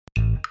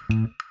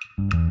Elizabeth,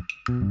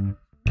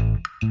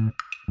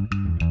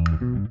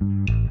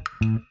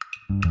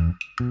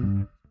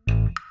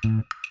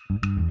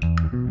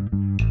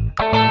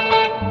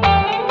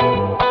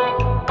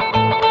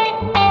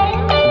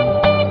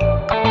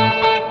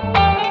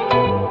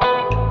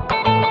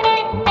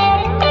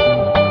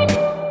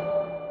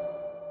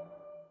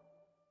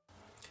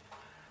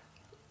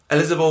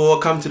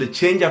 welcome to the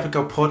Change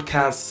Africa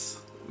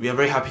podcast. We are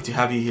very happy to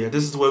have you here.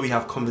 This is where we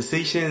have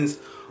conversations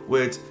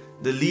with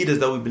the leaders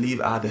that we believe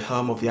are the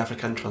helm of the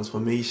African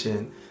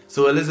transformation.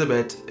 So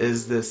Elizabeth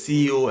is the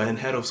CEO and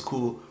head of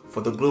school for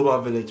the Global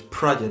Village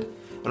Project.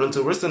 And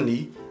until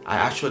recently, I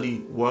actually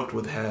worked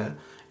with her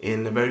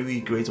in a very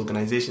great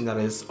organization that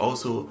is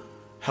also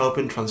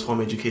helping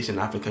transform education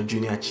in Africa,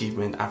 Junior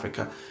Achievement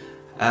Africa.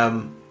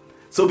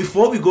 So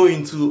before we go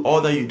into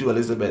all that you do,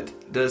 Elizabeth,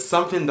 there's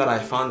something that I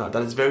found out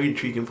that is very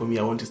intriguing for me.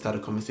 I want to start a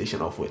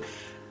conversation off with.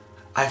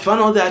 I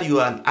found out that you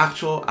are an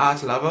actual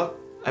art lover.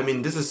 I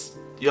mean,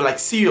 you're like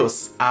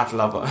serious art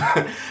lover.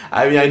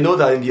 I mean, I know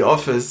that in the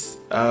office,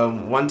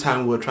 one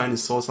time we were trying to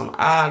solve some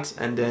art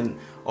and then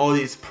all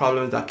these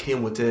problems that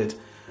came with it.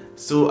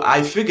 So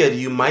I figured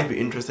you might be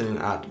interested in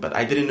art, but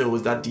I didn't know it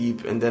was that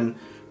deep. And then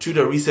through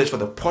the research for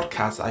the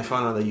podcast, I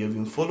found out that you've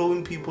been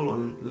following people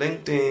on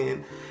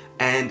LinkedIn.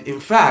 And in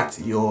fact,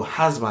 your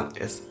husband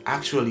is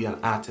actually an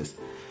artist.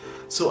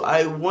 So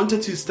I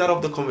wanted to start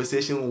off the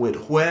conversation with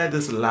where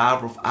this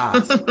love of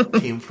art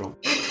came from.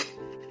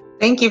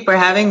 Thank you for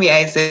having me,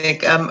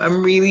 Isaac.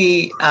 I'm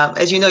really,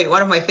 as you know, you're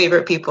one of my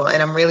favorite people,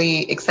 and I'm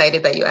really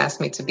excited that you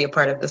asked me to be a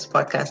part of this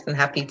podcast and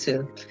happy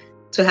to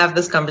have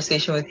this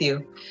conversation with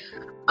you.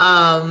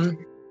 My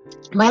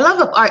love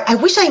of art, I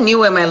wish I knew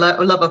where my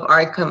love of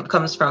art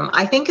comes from.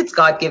 I think it's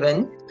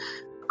God-given.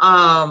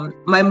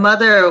 My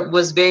mother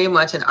was very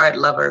much an art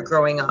lover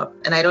growing up,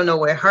 and I don't know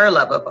where her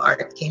love of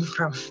art came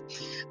from.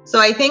 So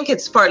I think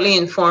it's partly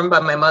informed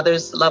by my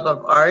mother's love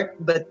of art,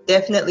 but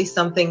definitely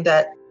something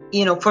that,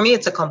 for me,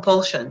 it's a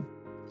compulsion.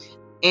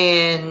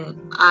 And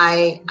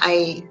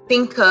I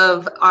think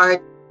of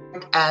art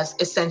as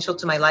essential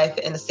to my life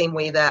in the same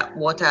way that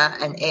water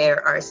and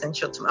air are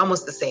essential to me,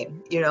 almost the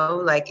same,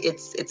 like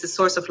it's a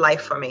source of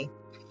life for me.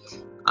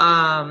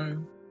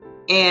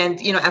 And,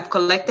 I've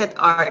collected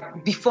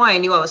art. Before I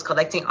knew I was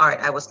collecting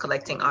art, I was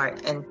collecting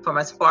art. And from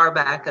as far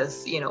back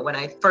as, when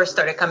I first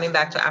started coming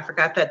back to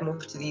Africa after I'd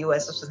moved to the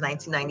US, which was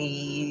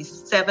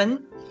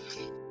 1997,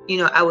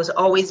 I was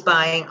always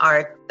buying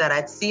art that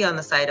I'd see on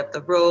the side of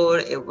the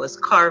road. It was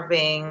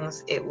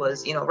carvings. It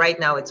was, right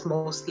now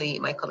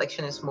my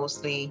collection is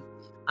mostly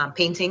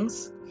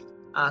paintings.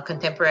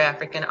 Contemporary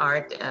African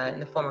art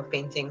in the form of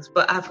paintings,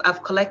 but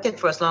I've collected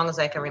for as long as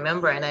I can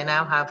remember, and I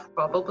now have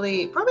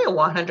probably a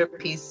 100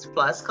 piece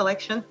plus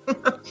collection.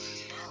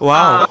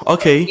 Wow.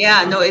 Okay.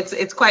 Yeah, no,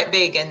 it's quite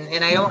big,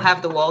 and I don't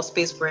have the wall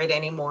space for it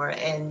anymore.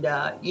 And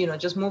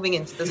just moving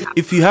into this.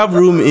 If you have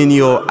room in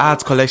your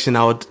art collection,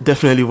 I would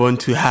definitely want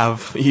to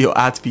have your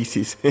art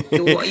pieces.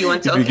 You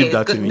want to? Okay,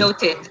 good.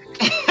 Noted.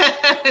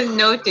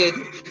 Noted.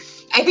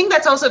 I think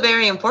that's also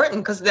very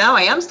important because now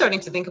I am starting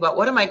to think about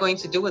what am I going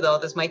to do with all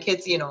this. My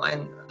kids,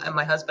 and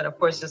my husband, of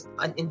course, just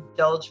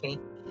indulge me.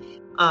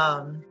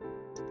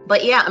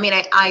 But yeah, I mean,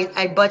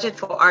 I budget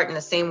for art in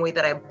the same way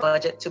that I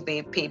budget to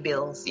pay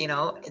bills.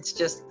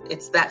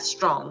 It's that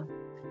strong.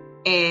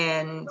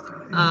 And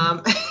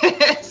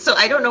so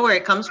I don't know where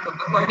it comes from.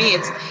 But for me,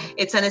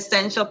 it's an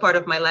essential part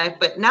of my life.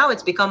 But now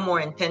it's become more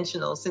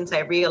intentional since I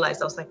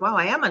realized, I was like, wow,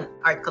 I am an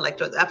art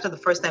collector. After the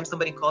first time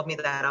somebody called me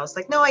that, I was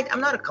like, no, I'm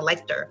not a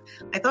collector.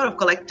 I thought of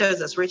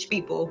collectors as rich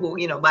people who,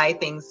 buy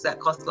things that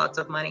cost lots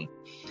of money.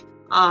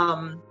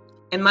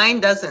 And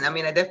mine doesn't. I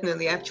mean, I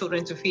definitely have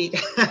children to feed.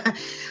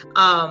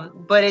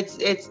 But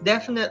it's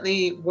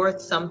definitely worth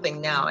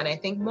something now. And I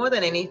think more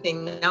than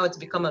anything, now it's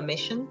become a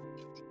mission.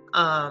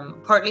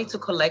 Partly to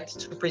collect,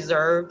 to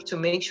preserve, to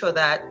make sure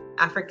that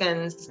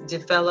Africans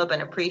develop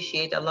and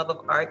appreciate a love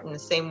of art in the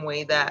same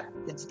way that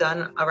it's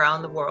done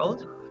around the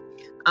world,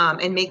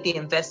 and make the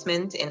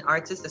investment in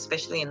artists,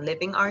 especially in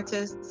living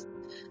artists.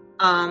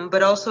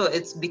 But also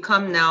it's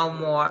become now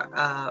more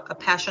a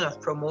passion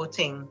of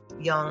promoting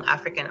young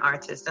African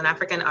artists, and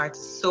African art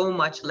is so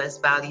much less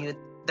valued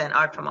than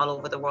art from all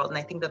over the world. And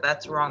I think that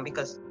that's wrong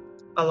because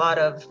a lot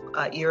of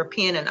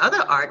European and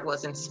other art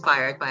was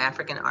inspired by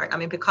African art. I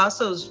mean,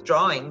 Picasso's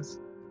drawings,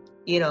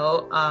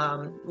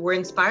 were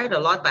inspired a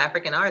lot by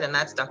African art, and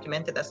that's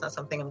documented. That's not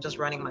something I'm just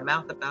running my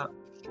mouth about.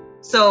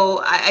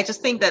 So I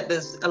just think that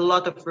there's a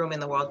lot of room in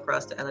the world for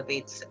us to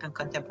elevate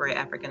contemporary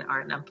African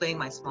art, and I'm playing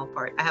my small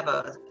part. I have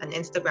an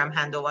Instagram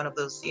handle, one of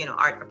those,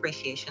 art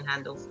appreciation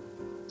handles,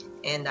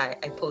 and I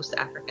post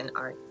African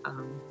art.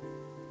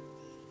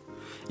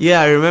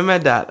 Yeah, I remember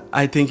that.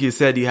 I think you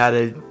said you had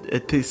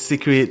a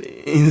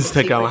secret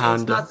Instagram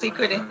handle. It's not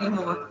secret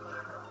anymore.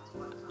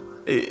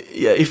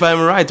 Yeah, if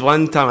I'm right,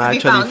 one time I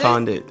actually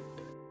found it.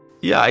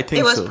 Yeah, I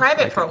think so. It was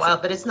private for a while,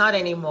 but it's not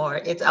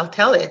anymore. I'll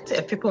tell it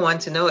if people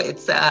want to know.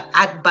 It's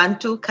at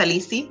Bantu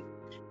Kalisi.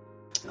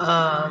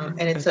 And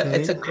it's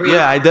a great.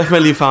 Yeah, I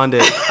definitely found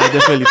it. I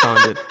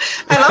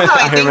love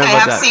how I think I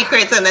have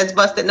secrets and it's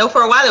busted. No,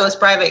 for a while it was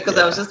private because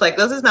I was just like,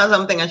 this is not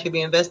something I should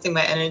be investing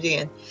my energy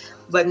in.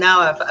 But now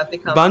I've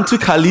become Bantu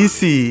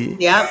Kalisi.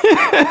 Yeah.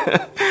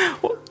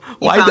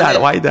 Why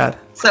that?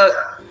 So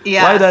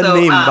yeah. Why that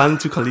name,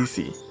 Bantu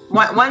Kalisi?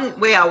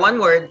 One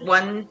word.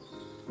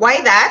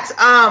 Why that?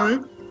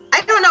 I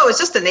don't know. It's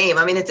just a name.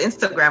 I mean, it's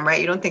Instagram, right?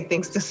 You don't take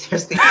things too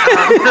seriously.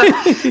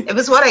 It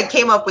was what I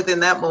came up with in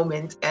that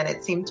moment, and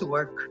it seemed to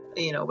work.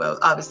 Well,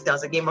 obviously, I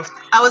was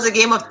a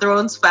Game of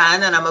Thrones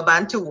fan, and I'm a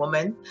Bantu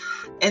woman,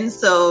 and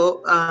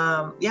so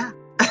yeah.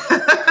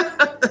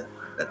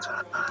 That's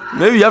right.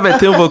 Maybe you have a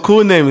thing for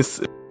cool names.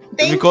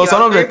 Because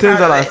one of the things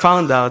that I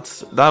found out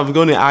that I'm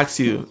going to ask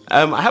you,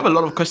 I have a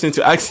lot of questions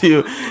to ask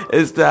you,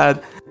 is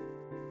that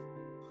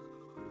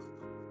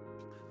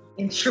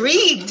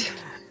intrigued.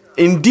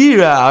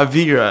 Indira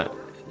Avira,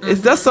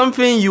 is that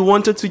something you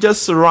wanted to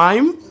just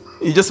rhyme?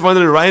 You just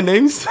wanted to rhyme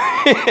names?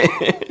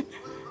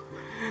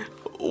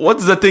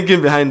 What's the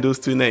thinking behind those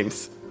two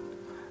names?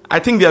 I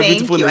think they are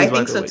beautiful names. I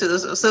think so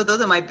too. So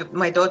those are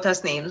my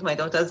daughter's names. My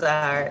daughters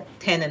are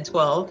 10 and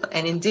 12.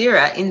 And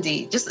Indira,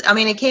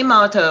 it came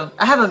out of,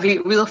 I have a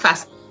real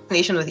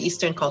fascination with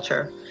Eastern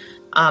culture.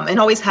 And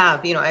always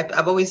have.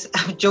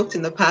 I've joked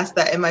in the past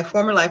that in my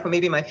former life or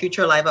maybe my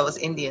future life, I was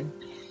Indian.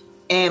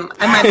 And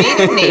my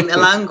maiden name,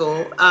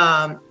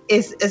 Elango,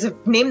 is a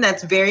name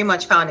that's very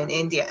much found in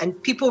India. And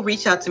Indian people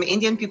reach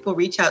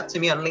out to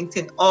me on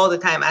LinkedIn all the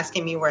time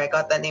asking me where I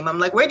got that name. I'm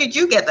like, where did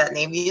you get that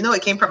name?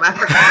 It came from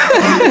Africa.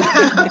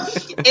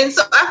 And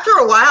so after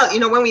a while,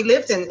 when we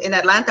lived in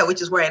Atlanta,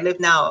 which is where I live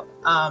now,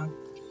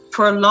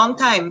 for a long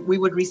time, we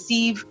would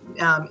receive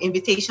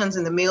invitations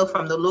in the mail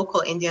from the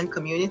local Indian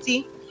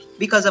community.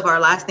 Because of our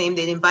last name,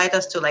 they'd invite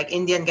us to like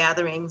Indian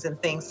gatherings and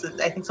things. So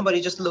I think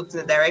somebody just looked in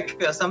the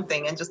directory or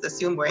something and just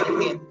assumed we're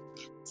Indian.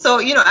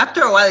 So,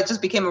 after a while, it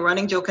just became a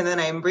running joke, and then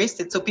I embraced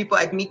it. So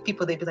I'd meet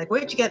people, they'd be like,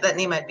 where'd you get that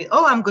name? I'd be,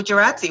 I'm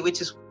Gujarati,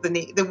 which is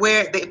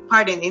the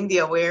part in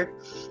India where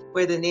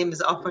the name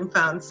is often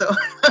found. So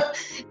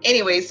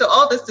anyway, so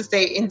all this to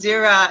say,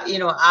 Indira,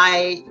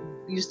 I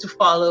used to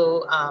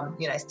follow,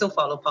 I still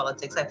follow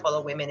politics. I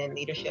follow women in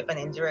leadership, and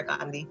Indira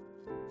Gandhi.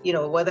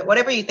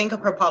 Whatever you think of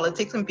her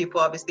politics, and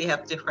people obviously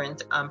have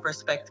different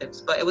perspectives,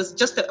 but it was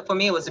just, for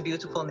me, it was a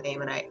beautiful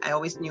name. And I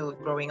always knew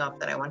growing up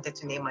that I wanted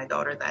to name my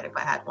daughter that if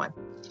I had one.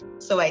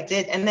 So I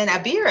did. And then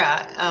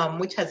Abira,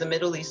 which has a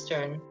Middle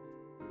Eastern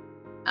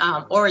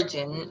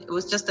origin, it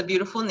was just a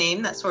beautiful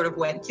name that sort of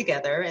went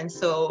together. And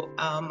so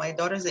my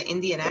daughter's an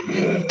Indian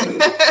actor,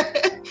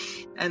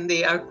 and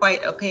they are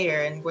quite a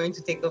pair and going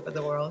to take over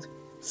the world.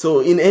 So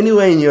in any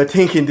way in your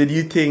thinking, did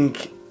you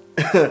think,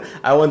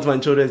 I want my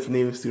children's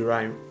names to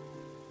rhyme?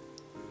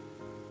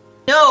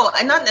 No,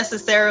 not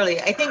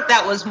necessarily. I think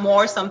that was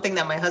more something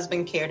that my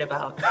husband cared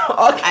about.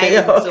 Okay.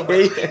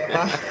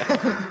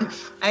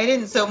 I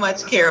didn't so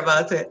much care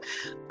about it.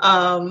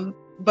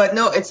 But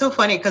no, it's so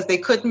funny because they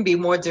couldn't be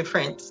more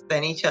different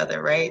than each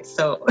other, right?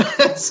 So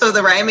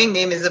the rhyming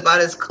name is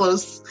about as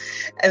close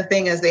a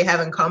thing as they have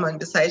in common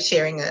besides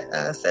sharing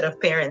a set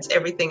of parents.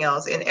 Everything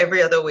else, in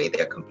every other way,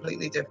 they're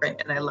completely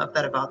different. And I love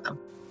that about them.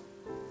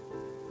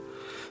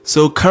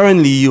 So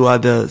currently you are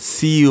the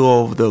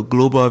CEO of the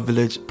Global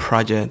Village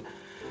Project,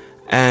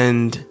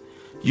 and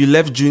you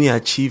left Junior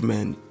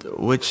Achievement,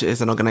 which is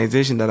an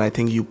organization that I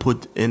think you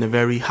put in a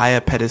very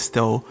higher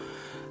pedestal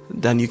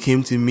than you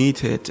came to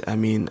meet it. I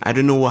mean, I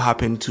don't know what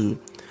happened to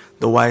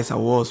the WISE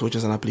Awards, which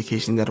is an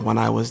application that when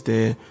I was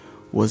there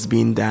was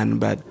being done,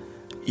 but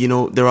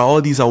there are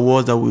all these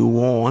awards that we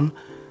won,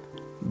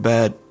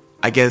 but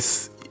I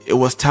guess it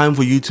was time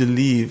for you to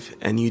leave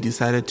and you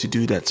decided to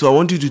do that. So I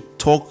want you to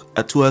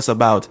talk to us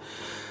about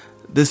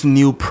this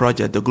new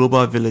project, the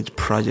Global Village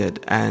Project,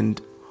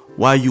 and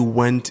why you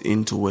went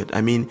into it.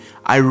 I mean,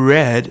 I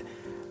read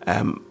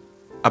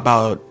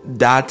about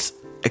that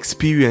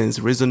experience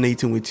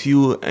resonating with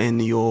you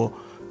and your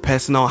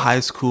personal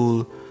high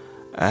school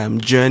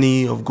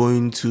journey of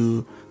going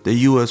to the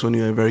US when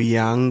you were very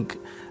young.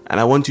 And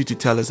I want you to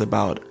tell us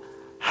about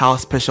how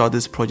special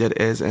this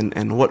project is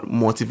and what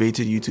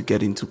motivated you to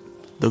get into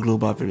the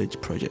Global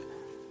Village Project.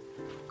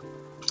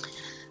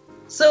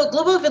 So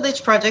Global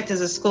Village Project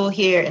is a school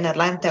here in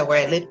Atlanta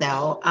where I live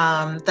now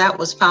that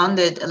was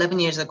founded 11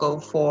 years ago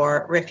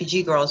for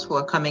refugee girls who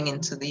are coming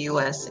into the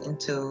US,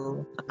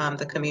 into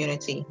the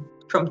community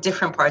from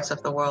different parts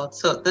of the world.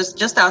 So there's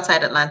just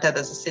outside Atlanta,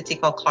 there's a city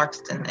called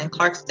Clarkston, and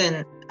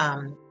Clarkston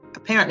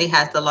apparently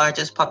has the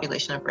largest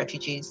population of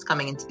refugees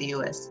coming into the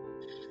US.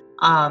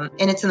 And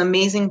it's an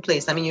amazing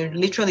place. I mean, you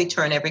literally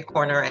turn every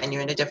corner and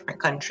you're in a different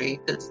country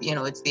because,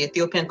 it's the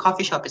Ethiopian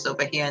coffee shop is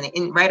over here,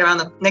 and right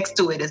around next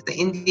to it is the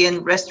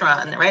Indian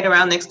restaurant, and right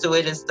around next to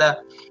it is the,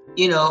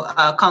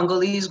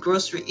 Congolese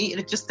grocery,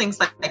 just things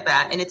like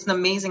that. And it's an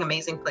amazing,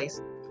 amazing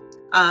place.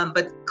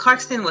 But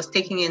Clarkston was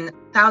taking in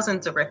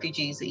thousands of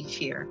refugees each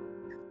year.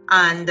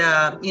 And,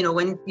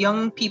 when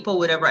young people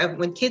would arrive,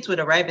 when kids would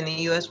arrive in the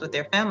US with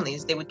their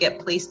families, they would get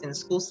placed in the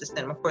school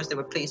system. Of course, they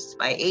were placed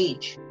by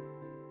age.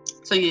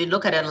 So you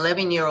look at an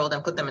 11-year-old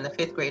and put them in the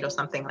 5th grade or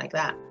something like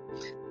that,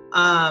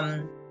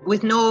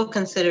 with no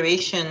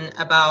consideration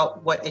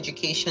about what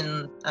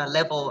education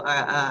level,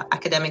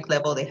 academic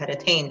level they had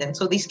attained. And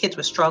so these kids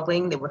were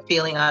struggling. They were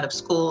failing out of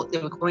school. They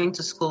were going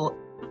to school.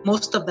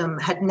 Most of them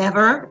had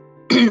never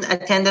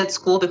attended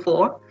school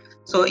before.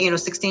 So,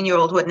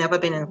 16-year-old who had never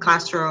been in a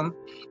classroom,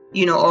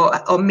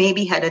 or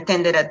maybe had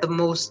attended at the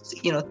most,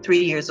 3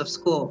 years of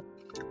school.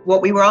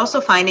 What we were also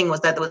finding was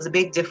that there was a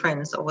big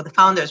difference, or what the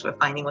founders were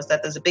finding was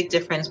that there's a big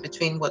difference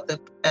between what the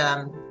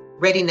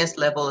readiness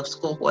level of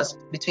school was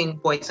between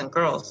boys and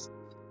girls.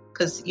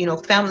 Because,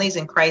 families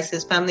in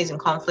crisis, families in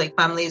conflict,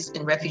 families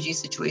in refugee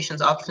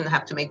situations often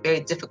have to make very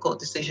difficult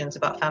decisions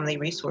about family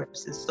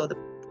resources. So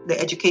the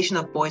education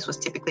of boys was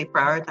typically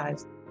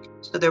prioritized.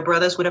 So their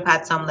brothers would have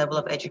had some level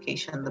of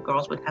education, the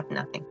girls would have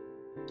nothing.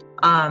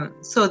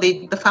 So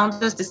the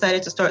founders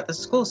decided to start the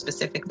school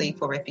specifically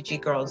for refugee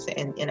girls.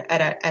 And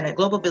at a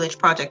Global Village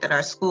project at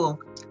our school,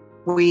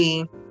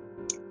 we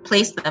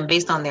place them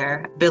based on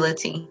their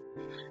ability.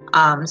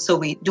 So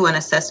we do an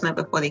assessment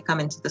before they come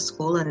into the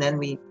school, and then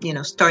we,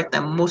 start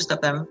them, most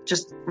of them,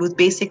 just with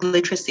basic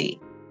literacy,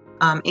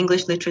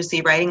 English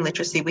literacy, writing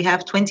literacy. We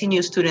have 20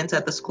 new students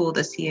at the school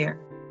this year,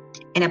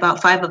 and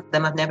about 5 of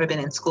them have never been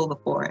in school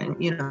before. And,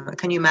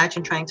 can you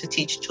imagine trying to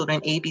teach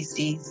children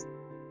ABCs?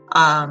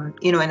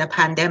 In a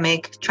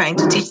pandemic, trying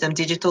to teach them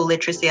digital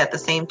literacy at the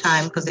same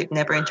time because they've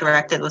never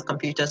interacted with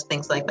computers,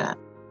 things like that.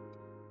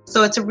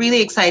 So it's a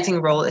really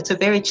exciting role. It's a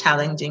very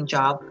challenging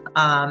job.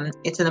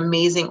 It's an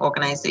amazing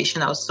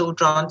organization. I was so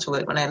drawn to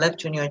it. When I left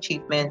Junior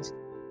Achievement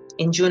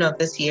in June of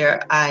this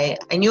year, I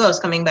knew I was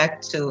coming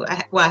back to,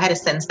 I had a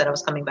sense that I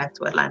was coming back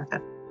to Atlanta.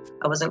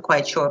 I wasn't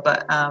quite sure,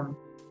 but,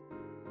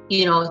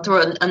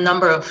 through a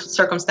number of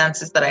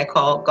circumstances that I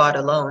call God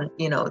alone,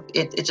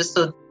 it just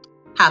so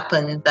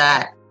happened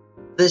that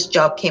this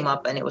job came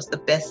up and it was the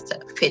best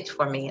fit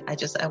for me.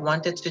 I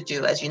wanted to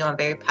do, as you know, I'm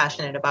very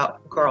passionate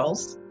about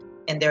girls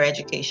and their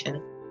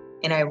education.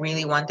 And I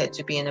really wanted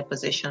to be in a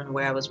position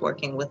where I was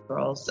working with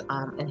girls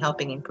and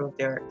helping improve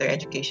their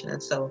education.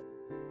 And so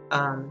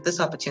this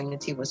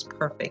opportunity was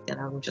perfect.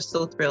 And I'm just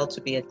so thrilled to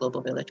be at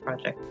Global Village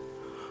Project.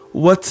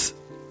 What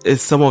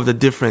is some of the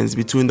difference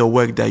between the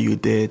work that you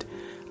did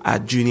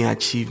at Junior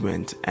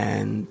Achievement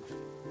and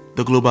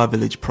the Global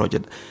Village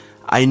Project?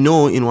 I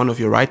know in one of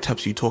your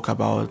write-ups you talk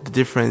about the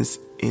difference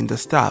in the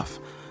staff.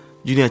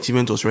 Junior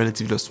Achievement was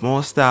relatively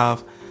small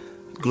staff.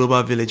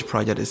 Global Village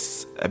Project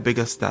is a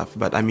bigger staff.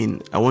 But I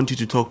want you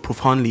to talk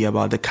profoundly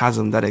about the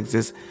chasm that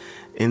exists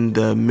in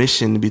the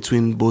mission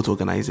between both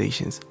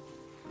organizations.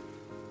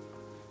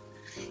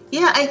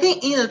 Yeah, I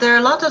think, there are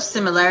a lot of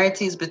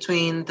similarities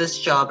between this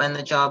job and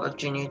the job of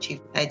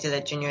I did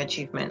at Junior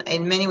Achievement.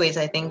 In many ways,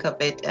 I think of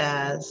it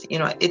as,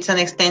 it's an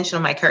extension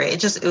of my career.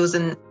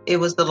 It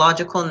was the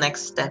logical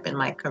next step in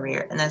my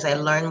career. And as I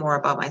learn more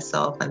about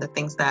myself and the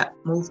things that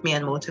move me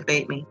and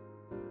motivate me,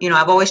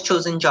 I've always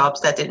chosen jobs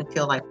that didn't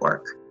feel like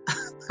work,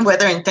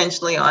 whether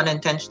intentionally or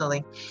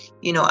unintentionally.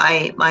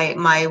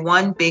 My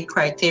one big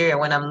criteria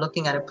when I'm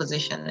looking at a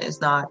position is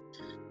not,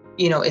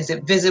 is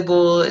it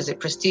visible? Is it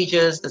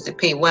prestigious? Does it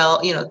pay well?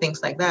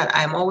 Things like that.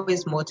 I'm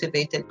always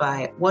motivated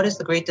by what is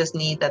the greatest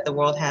need that the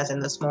world has in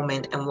this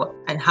moment,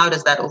 and how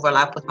does that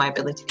overlap with my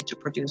ability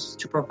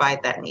to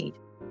provide that need?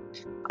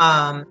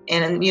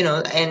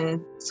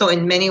 And so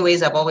in many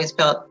ways, I've always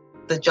felt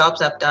the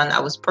jobs I've done, I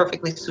was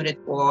perfectly suited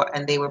for,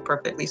 and they were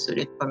perfectly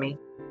suited for me.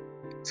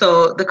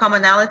 So the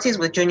commonalities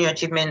with Junior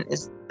Achievement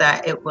is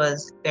that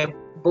they're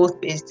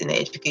both based in the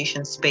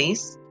education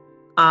space.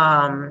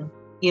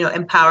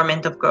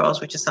 Empowerment of girls,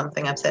 which is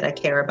something I've said I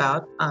care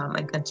about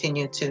and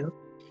continue to.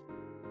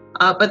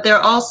 But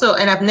they're also,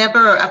 and I've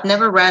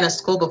never ran a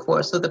school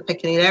before. So the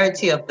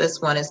peculiarity of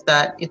this one is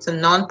that it's a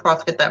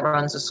nonprofit that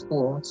runs a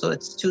school. So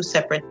it's 2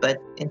 separate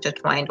but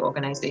intertwined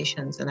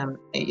organizations, and I'm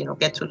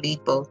get to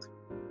lead both.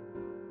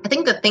 I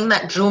think the thing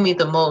that drew me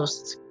the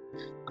most,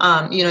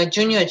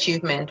 Junior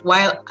Achievement,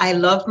 while I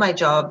loved my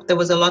job, there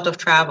was a lot of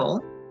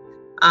travel.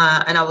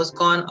 And I was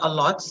gone a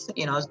lot.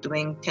 I was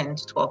doing 10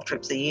 to 12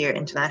 trips a year,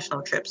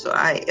 international trips. So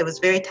it was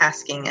very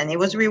tasking, and it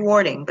was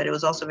rewarding, but it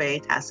was also very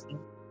tasking.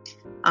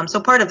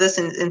 So part of this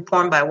is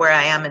informed by where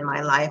I am in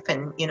my life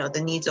and,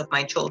 the needs of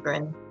my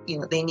children.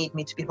 They need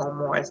me to be home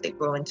more as they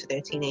grow into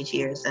their teenage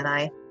years. And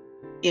I,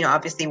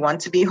 obviously want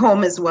to be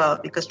home as well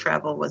because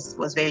travel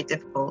was very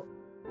difficult.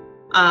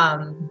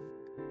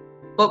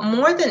 But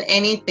more than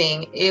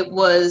anything, it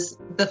was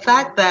the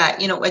fact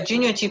that, at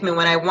Junior Achievement,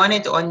 when I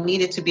wanted or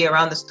needed to be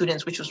around the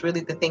students, which was really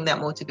the thing that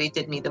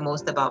motivated me the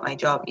most about my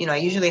job, I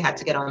usually had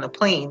to get on a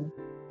plane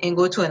and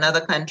go to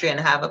another country and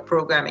have a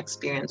program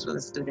experience with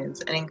the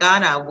students. And in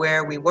Ghana,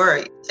 where we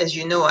were, as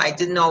you know, I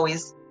didn't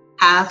always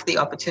have the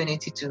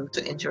opportunity to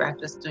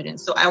interact with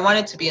students. So I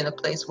wanted to be in a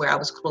place where I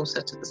was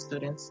closer to the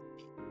students,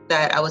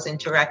 that I was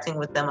interacting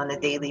with them on a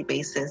daily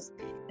basis,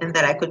 and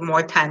that I could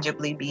more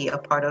tangibly be a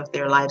part of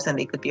their lives and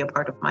they could be a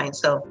part of mine.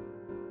 So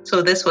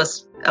this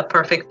was a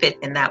perfect fit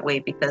in that way,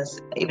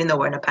 because even though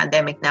we're in a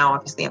pandemic now,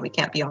 obviously, and we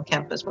can't be on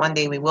campus, one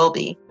day we will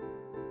be.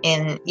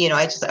 And,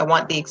 I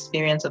want the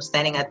experience of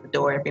standing at the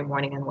door every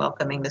morning and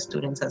welcoming the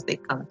students as they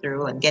come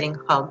through and getting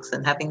hugs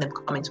and having them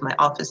come into my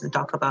office and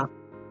talk about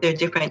their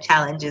different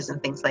challenges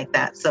and things like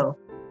that. So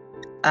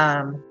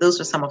those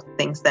were some of the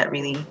things that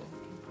really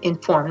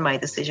informed my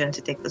decision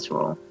to take this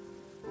role.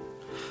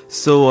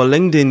 So on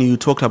LinkedIn, you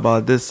talked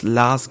about this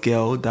last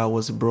girl that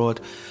was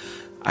brought,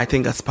 I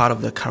think, as part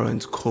of the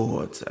current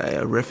cohort,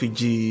 a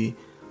refugee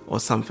or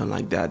something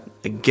like that,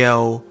 a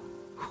girl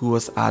who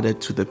was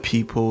added to the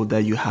people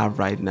that you have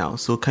right now.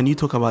 So can you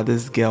talk about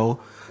this girl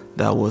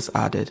that was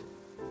added?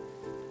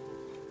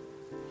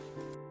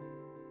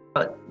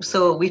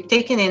 So we've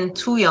taken in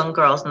 2 young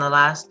girls in the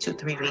last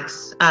 2-3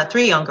 weeks,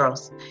 3 young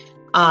girls.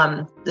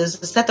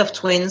 There's a set of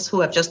twins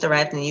who have just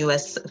arrived in the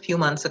U.S. a few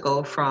months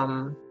ago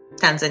from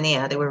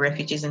Tanzania. They were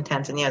refugees in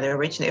Tanzania. Their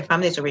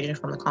families originally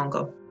from the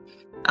Congo.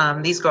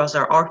 These girls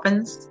are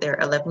orphans. They're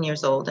 11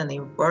 years old, and they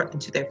were brought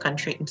into the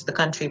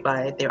country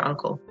by their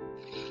uncle.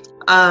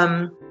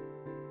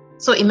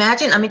 So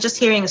imagine, just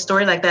hearing a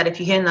story like that. If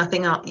you hear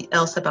nothing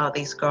else about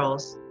these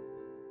girls,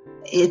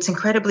 it's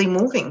incredibly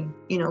moving,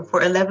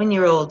 for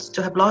 11-year-olds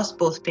to have lost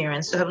both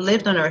parents, to have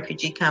lived on a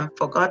refugee camp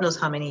for God knows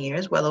how many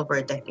years, well over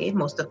a decade,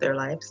 most of their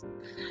lives.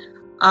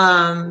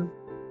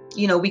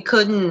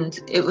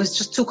 It was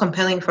just too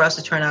compelling for us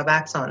to turn our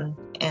backs on.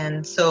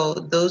 And so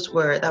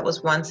that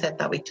was one set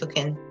that we took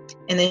in.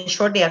 And then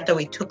shortly after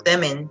we took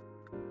them in,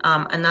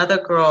 another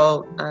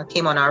girl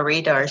came on our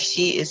radar.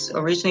 She is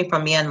originally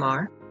from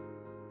Myanmar.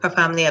 Her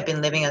family have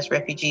been living as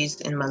refugees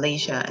in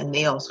Malaysia, and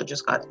they also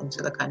just got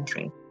into the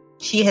country.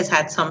 She has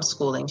had some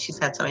schooling. She's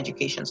had some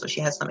education, so she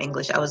has some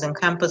English. I was on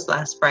campus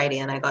last Friday,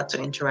 and I got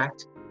to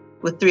interact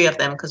with 3 of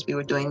them because we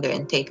were doing their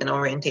intake and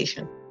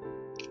orientation.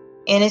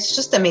 And it's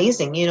just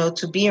amazing,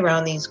 to be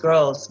around these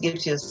girls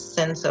gives you a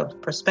sense of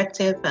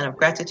perspective and of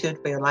gratitude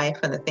for your life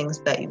and the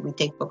things that we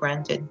take for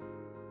granted.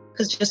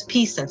 Because just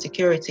peace and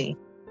security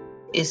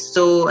is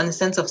so, and a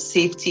sense of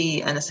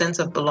safety and a sense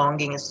of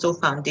belonging is so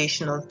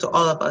foundational to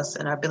all of us,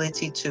 and our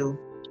ability to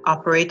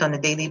operate on a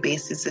daily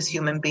basis as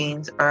human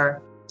beings,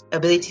 our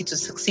ability to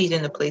succeed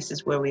in the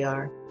places where we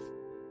are.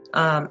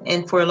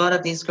 And for a lot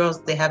of these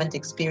girls, they haven't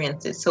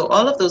experienced it. So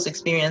all of those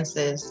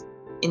experiences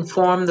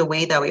inform the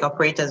way that we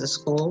operate as a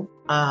school.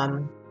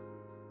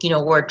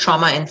 We're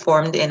trauma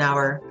informed in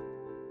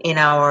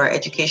our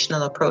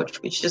educational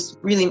approach, which just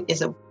really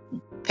is a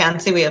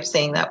fancy way of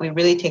saying that we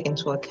really take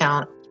into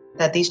account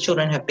that these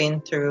children have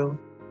been through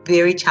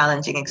very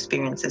challenging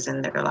experiences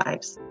in their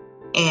lives.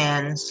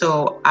 And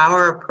so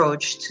our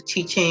approach to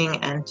teaching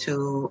and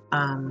to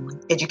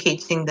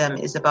educating them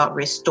is about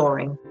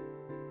restoring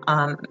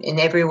in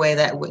every way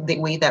the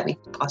way that we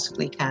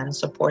possibly can,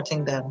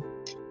 supporting them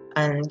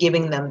and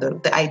giving them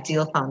the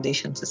ideal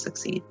foundation to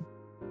succeed.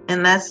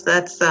 And that's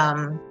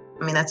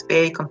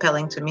very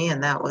compelling to me.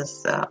 And that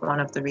was one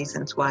of the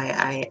reasons why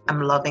I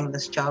am loving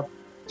this job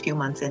a few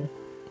months in.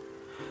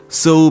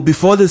 So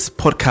before this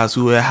podcast,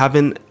 we were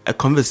having a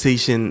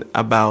conversation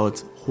about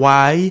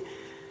why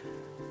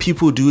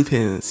people do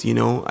things,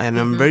 and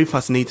I'm very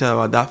fascinated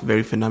about that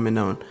very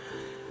phenomenon.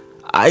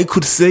 I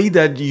could say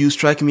that you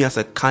strike me as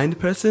a kind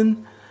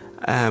person.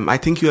 I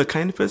think you're a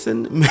kind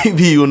person.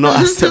 Maybe you'll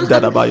not accept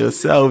that about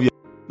yourself.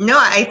 No,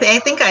 I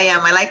think I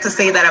am. I like to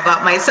say that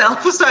about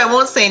myself, so I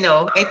won't say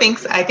no. I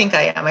think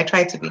I am. I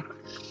try to be.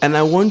 And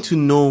I want to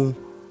know,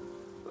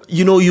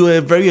 you're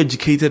a very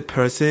educated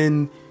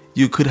person.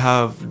 You could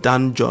have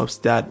done jobs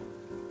that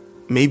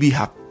maybe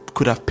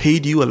could have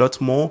paid you a lot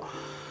more.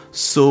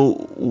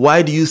 So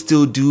why do you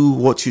still do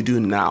what you do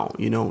now,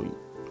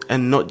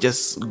 and not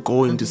just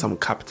go into some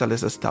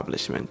capitalist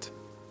establishment?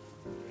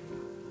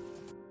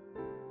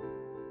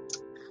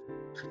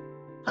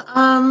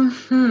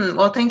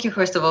 Well, thank you,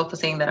 first of all, for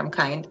saying that I'm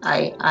kind.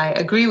 I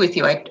agree with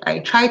you. I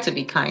try to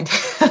be kind.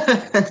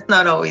 It's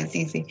not always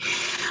easy.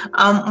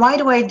 Why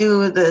do I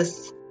do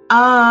this?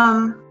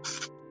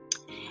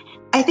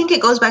 I think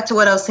it goes back to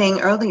what I was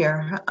saying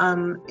earlier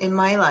in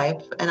my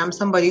life. And I'm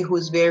somebody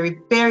who's very,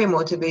 very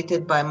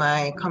motivated by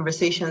my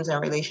conversations and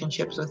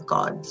relationships with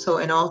God. So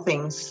in all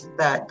things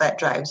that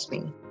drives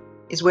me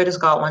is, where does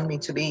God want me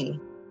to be?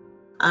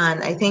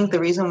 And I think the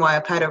reason why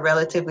I've had a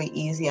relatively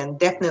easy and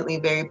definitely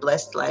very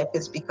blessed life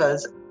is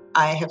because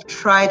I have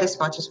tried as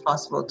much as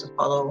possible to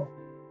follow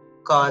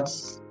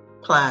God's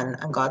plan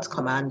and God's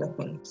command of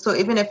me. So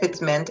even if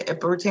it's meant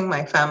uprooting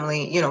my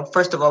family,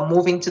 first of all,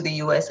 moving to the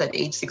US at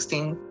age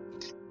 16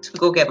 to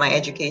go get my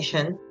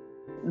education,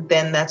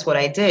 then that's what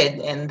I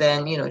did. And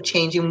then,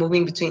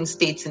 moving between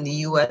states in the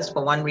US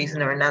for one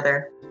reason or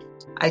another,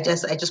 I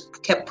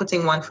just kept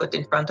putting one foot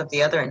in front of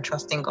the other and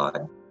trusting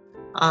God.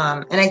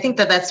 And I think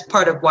that's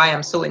part of why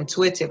I'm so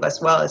intuitive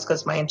as well, is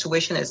because my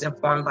intuition is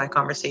informed by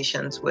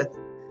conversations with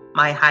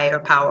my higher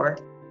power,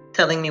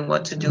 telling me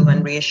what to do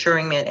and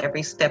reassuring me at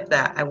every step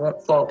that I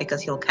won't fall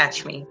because he'll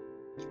catch me.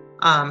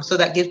 So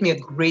that gives me a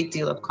great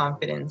deal of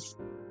confidence.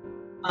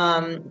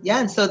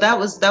 And so that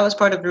was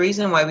part of the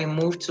reason why we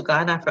moved to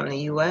Ghana from the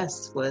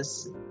US.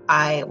 Was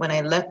when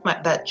I left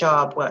that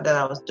job that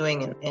I was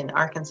doing in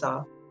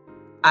Arkansas,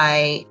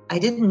 I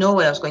didn't know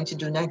what I was going to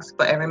do next,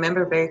 but I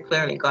remember very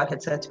clearly God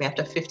had said to me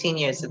after 15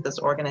 years at this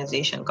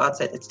organization, God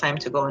said, it's time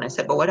to go. And I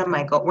said, but where am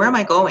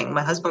I going?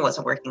 My husband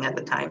wasn't working at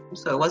the time,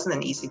 so it wasn't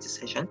an easy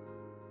decision.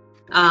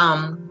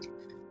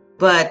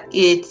 But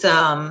it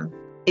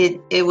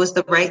was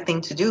the right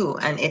thing to do.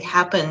 And it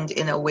happened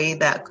in a way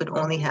that could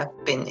only have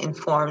been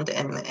informed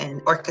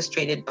and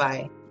orchestrated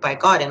by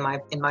God, in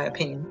my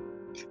opinion.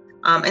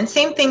 And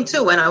same thing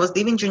too, when I was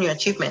leaving Junior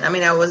Achievement. I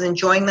mean, I was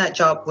enjoying that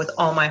job with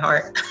all my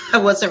heart. I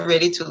wasn't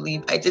ready to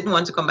leave. I didn't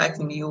want to come back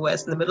to the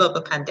US in the middle of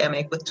a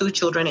pandemic with 2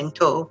 children in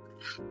tow.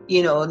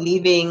 You know,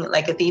 leaving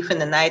like a thief in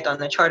the night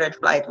on a chartered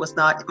flight was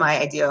not my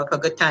idea of a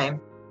good time.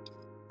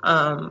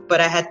 But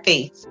I had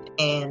faith,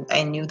 and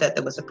I knew that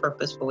there was a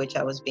purpose for which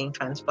I was being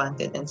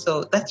transplanted. And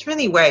so that's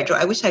really where I draw.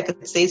 I wish I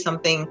could say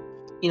something,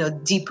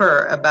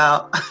 deeper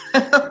about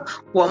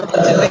what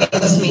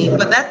motivates me.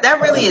 But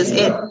that really is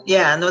it.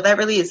 Yeah, no, that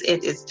really is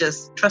it. It's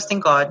just trusting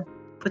God,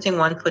 putting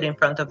one foot in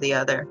front of the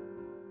other,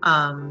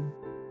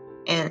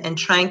 and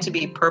trying to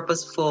be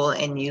purposeful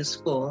and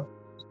useful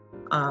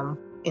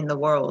in the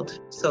world.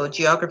 So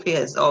geography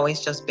has always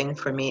just been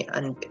for me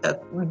a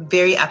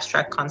very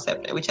abstract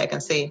concept, which I can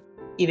say,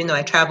 even though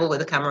I travel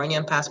with a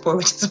Cameroonian passport,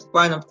 which is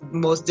one of the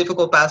most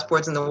difficult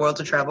passports in the world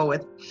to travel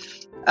with.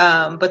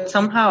 But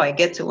somehow I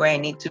get to where I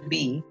need to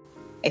be.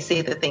 I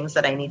say the things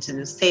that I need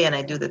to say, and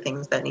I do the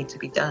things that need to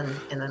be done.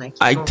 And then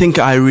I think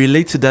I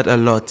relate to that a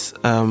lot.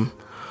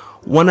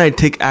 When I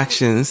take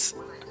actions,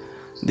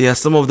 they are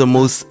some of the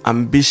most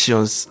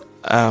ambitious,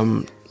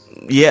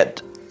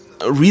 yet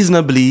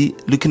reasonably,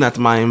 looking at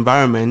my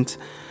environment,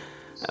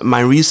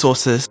 my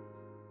resources,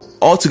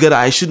 altogether,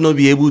 I should not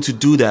be able to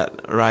do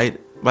that, right?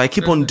 But I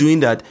keep on doing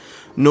that,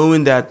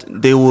 knowing that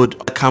they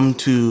would come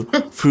to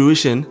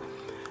fruition.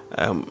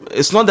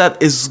 It's not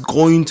that it's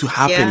going to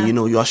happen,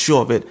 you are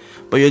sure of it,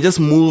 but you're just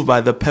moved by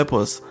the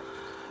purpose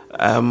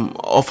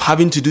of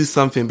having to do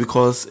something,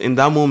 because in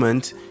that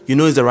moment,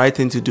 it's the right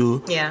thing to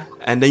do. Yeah.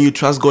 And then you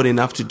trust God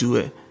enough to do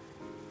it.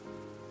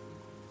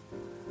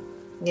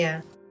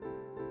 Yeah.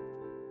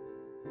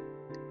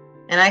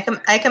 And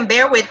I can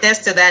bear witness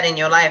to that in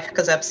your life,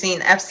 because I've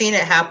seen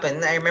it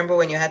happen. I remember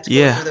when you had to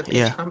go through the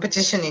pitch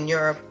competition in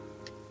Europe,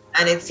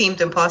 and it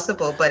seemed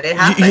impossible, but it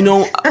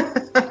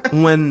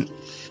happened. When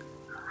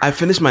I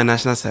finished my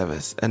national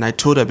service and I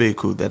told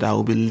Abeku that I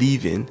will be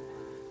leaving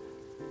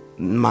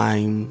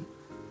my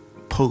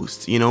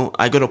post,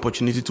 I got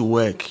opportunity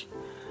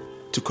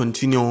to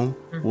continue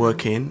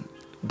working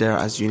there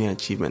as Junior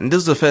Achievement. And this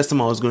was the first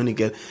time I was going to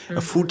get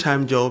a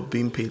full-time job,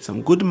 being paid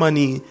some good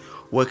money,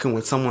 working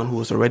with someone who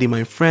was already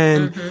my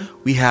friend.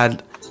 We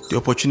had the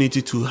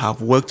opportunity to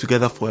have worked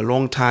together for a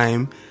long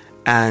time,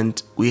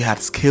 and we had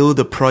scaled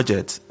the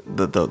project,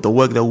 the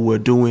work that we were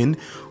doing.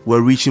 We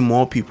were reaching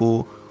more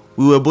people.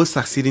 We were both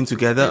succeeding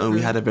together, and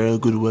we had a very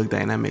good work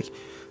dynamic.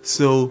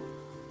 So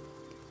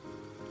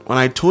when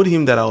I told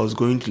him that I was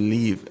going to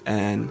leave,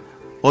 and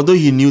although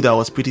he knew that I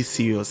was pretty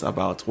serious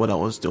about what I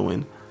was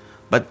doing,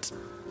 but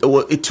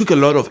it took a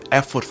lot of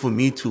effort for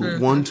me to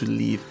want to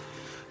leave.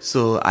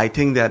 So I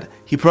think that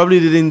he probably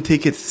didn't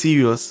take it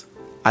serious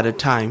at the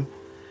time.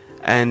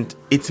 And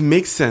it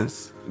makes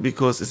sense,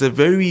 because it's a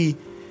very,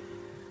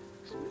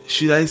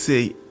 should I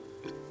say,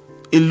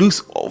 it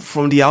looks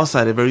from the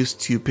outside a very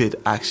stupid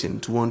action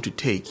to want to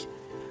take.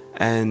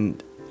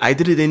 And I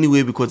did it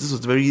anyway, because this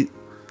was a very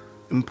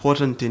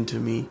important thing to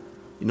me,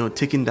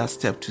 taking that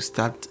step to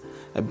start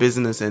a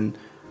business and,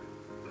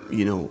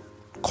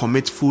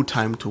 commit full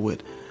time to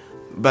it.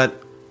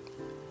 But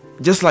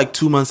just like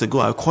 2 months ago,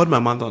 I called my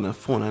mother on the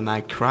phone and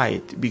I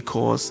cried,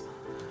 because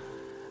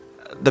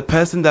the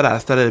person that I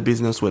started a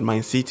business with, my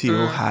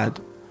CTO, had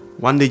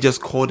one day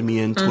just called me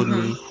and told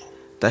me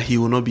that he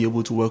will not be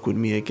able to work with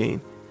me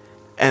again.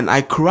 And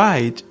I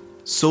cried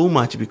so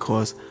much,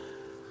 because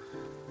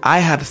I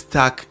had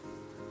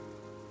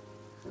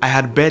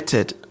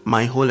betted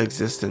my whole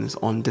existence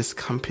on this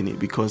company,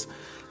 because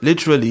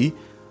literally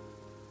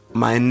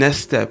my next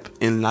step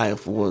in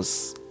life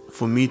was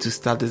for me to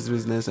start this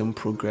business and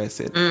progress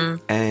it.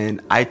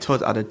 And I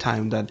thought at the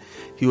time that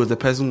he was the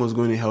person who was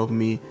going to help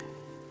me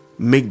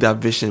make that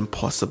vision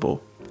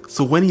possible.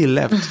 So when he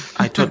left,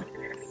 I thought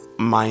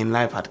my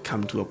life had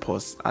come to a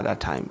pause at that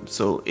time.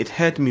 So it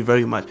hurt me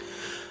very much.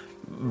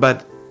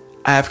 But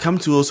I have come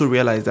to also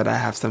realize that I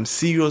have some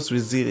serious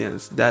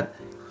resilience that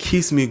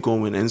keeps me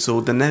going. And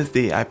so the next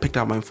day I picked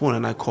up my phone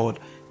and I called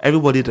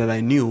everybody that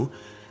I knew,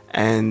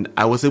 and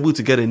I was able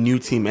to get a new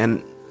team.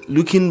 And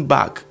looking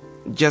back,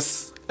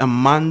 just a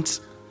month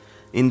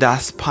in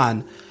that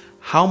span,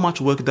 how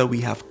much work that we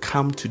have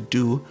come to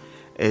do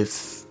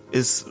is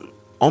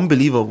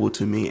unbelievable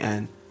to me.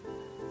 And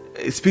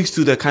it speaks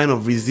to the kind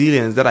of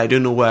resilience that I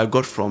don't know where I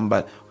got from,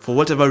 but for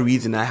whatever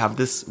reason, I have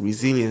this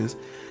resilience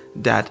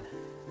that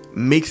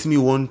makes me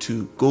want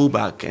to go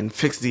back and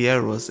fix the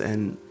errors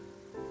and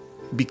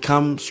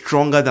become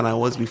stronger than I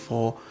was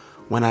before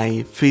when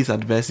I face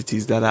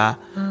adversities that are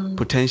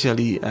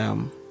potentially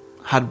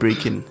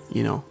heartbreaking,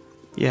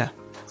 Yeah.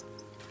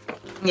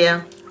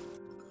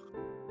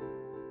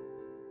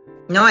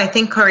 No, I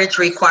think courage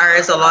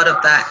requires a lot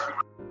of that.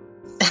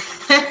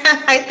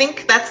 I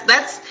think that's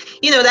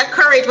that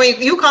courage,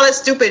 when you call it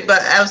stupid,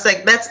 but I was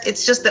like,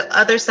 it's just the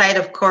other side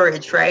of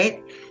courage,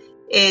 right?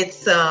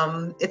 It's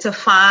a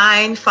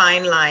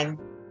fine line,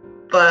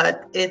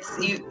 but it's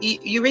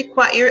you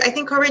require. I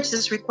think courage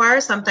just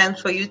requires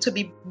sometimes for you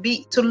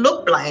to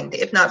look blind,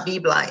 if not be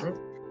blind,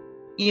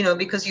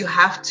 because you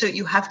have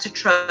to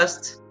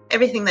trust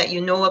everything that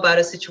you know about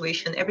a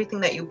situation, everything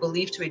that you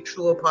believe to be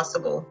true or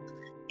possible,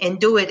 and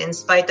do it in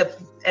spite of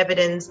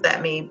evidence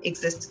that may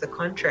exist to the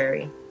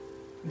contrary,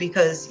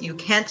 because you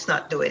can't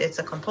not do it. It's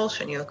a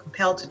compulsion. You're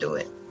compelled to do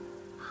it.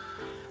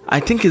 I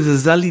think it's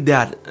exactly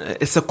that.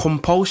 It's a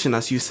compulsion,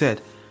 as you said.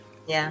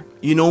 Yeah.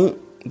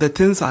 The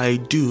things I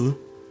do,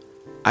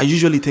 I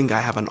usually think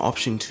I have an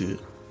option to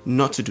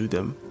not to do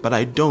them, but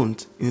I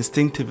don't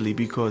instinctively,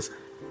 because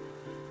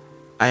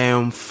I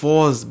am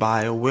forced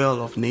by a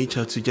will of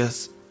nature to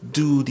just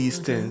do these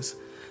things.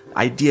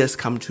 Ideas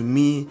come to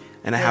me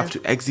and I have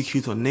to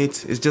execute on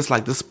it. It's just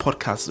like this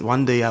podcast.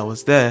 One day I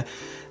was there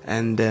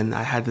and then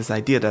I had this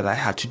idea that I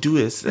had to do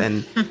this,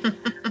 and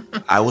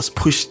I was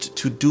pushed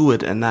to do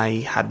it, and I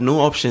had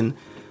no option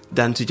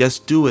than to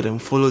just do it and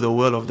follow the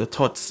will of the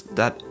thoughts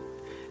that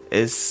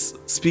is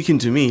speaking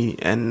to me,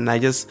 and I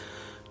just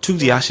took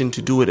the action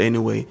to do it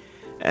anyway.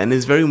 And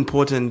it's very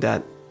important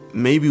that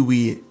maybe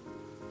we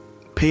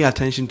pay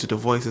attention to the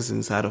voices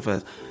inside of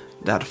us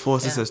that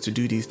forces us to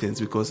do these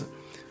things, because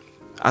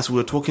as we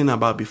were talking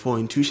about before,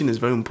 intuition is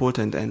very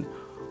important, and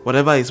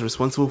whatever is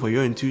responsible for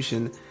your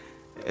intuition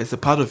is a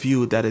part of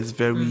you that is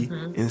very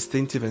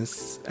instinctive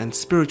and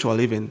spiritual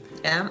even.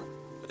 Yeah.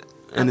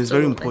 And it's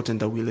very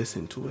important that we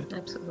listen to it.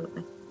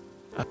 Absolutely.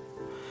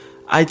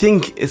 I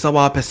think it's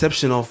our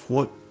perception of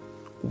what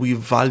we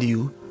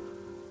value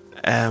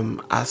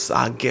as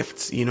our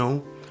gifts,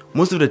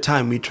 Most of the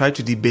time we try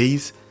to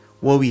debase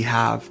what we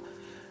have,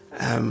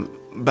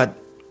 but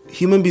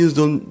human beings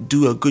don't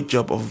do a good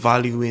job of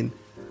valuing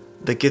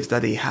the gifts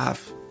that they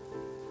have.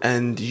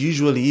 And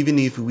usually, even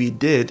if we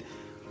did,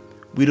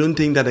 we don't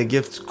think that a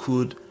gift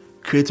could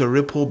create a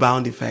ripple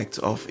bound effect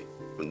of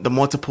the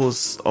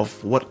multiples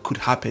of what could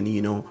happen,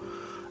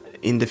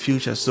 in the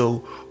future.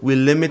 So we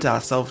limit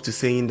ourselves to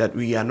saying that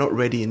we are not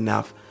ready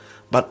enough,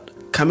 but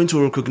coming to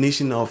a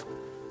recognition of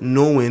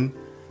knowing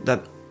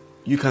that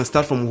you can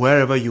start from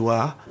wherever you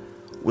are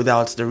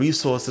without the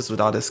resources,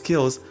 without the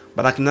skills,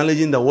 but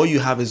acknowledging that what you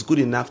have is good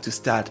enough to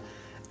start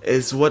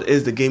is what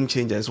is the game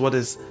changer, is what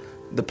is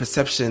the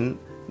perception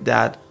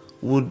that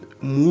would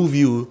move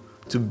you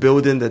to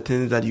building the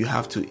things that you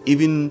have to,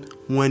 even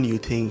when you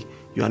think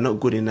you are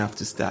not good enough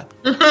to start.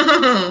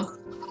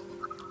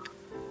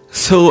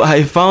 So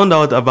I found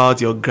out about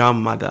your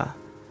grandmother,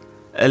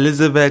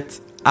 Elizabeth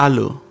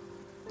Allo.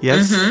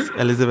 Yes,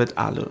 Elizabeth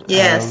Allo.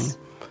 Yes.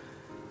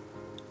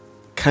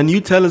 Can you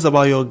tell us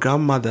about your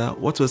grandmother?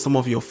 What were some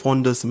of your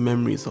fondest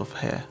memories of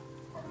her?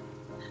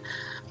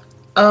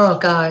 Oh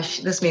gosh,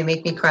 this may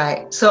make me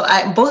cry. So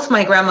both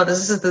my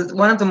grandmothers, this is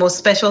one of the most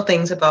special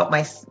things about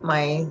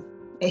my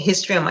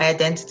history and my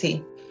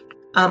identity.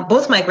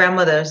 Both my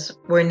grandmothers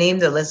were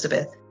named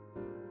Elizabeth.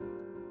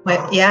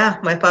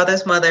 My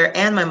father's mother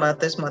and my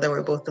mother's mother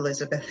were both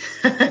Elizabeth.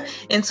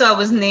 And so I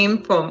was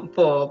named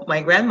for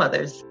my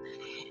grandmothers.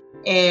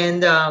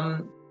 And,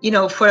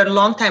 for a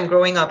long time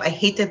growing up, I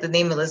hated the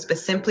name Elizabeth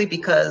simply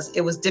because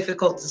it was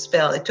difficult to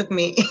spell. It took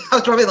me, I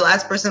was probably the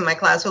last person in my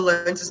class who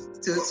learned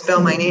to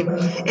spell my name.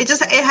 It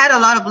had a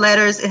lot of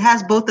letters. It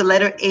has both the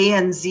letter A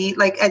and Z.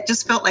 Like, it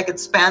just felt like it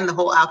spanned the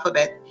whole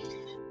alphabet.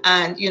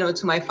 And,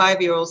 to my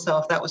 5-year-old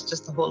self, that was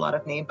just a whole lot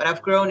of name, but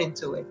I've grown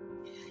into it.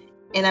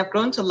 And I've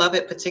grown to love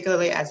it,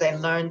 particularly as I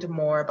learned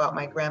more about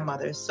my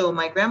grandmother. So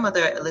my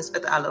grandmother,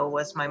 Elizabeth Allo,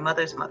 was my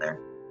mother's mother.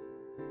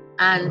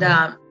 And,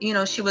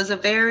 she was a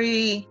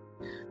very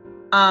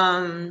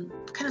kind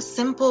of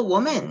simple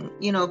woman,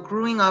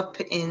 growing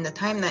up in the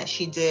time that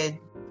she did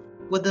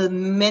with the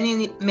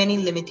many, many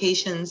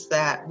limitations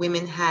that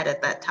women had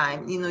at that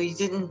time. You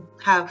didn't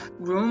have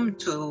room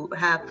to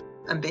have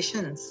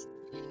ambitions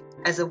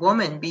as a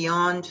woman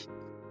beyond,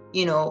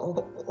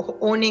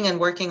 owning and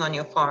working on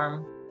your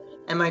farm.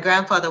 And my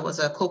grandfather was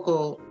a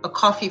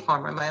coffee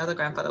farmer. My other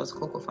grandfather was a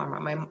cocoa farmer.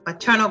 My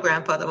maternal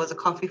grandfather was a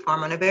coffee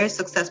farmer, and a very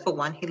successful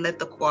one. He led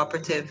the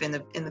cooperative in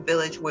the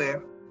village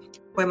where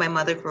my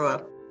mother grew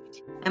up.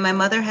 And my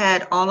mother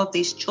had all of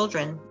these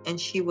children, and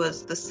she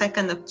was the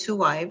second of 2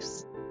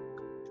 wives.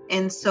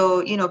 And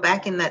so,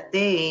 back in that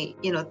day,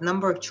 the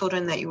number of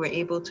children that you were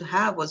able to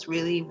have was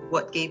really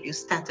what gave you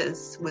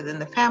status within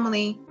the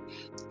family,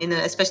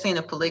 especially in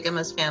a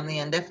polygamous family,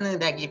 and definitely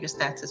that gave you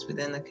status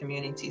within the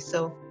community.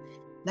 So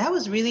that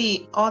was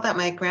really all that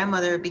my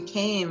grandmother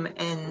became,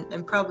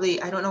 and probably,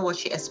 I don't know what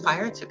she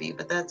aspired to be,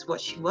 but that's what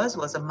she was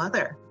a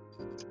mother.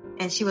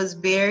 And she was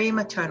very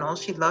maternal.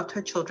 She loved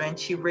her children.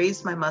 She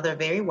raised my mother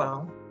very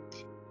well.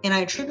 And I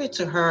attribute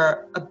to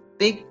her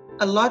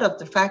a lot of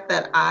the fact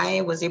that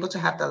I was able to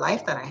have the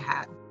life that I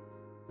had,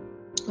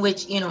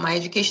 which, my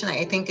education,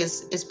 I think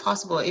is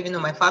possible, even though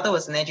my father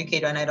was an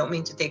educator, and I don't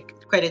mean to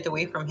take credit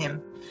away from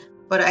him.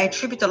 But I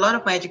attribute a lot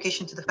of my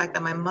education to the fact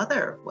that my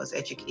mother was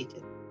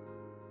educated.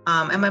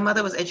 And my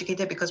mother was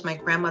educated because my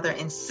grandmother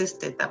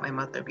insisted that my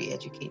mother be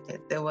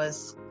educated. There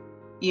was,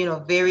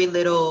 very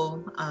little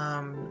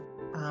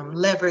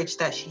leverage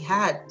that she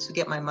had to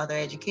get my mother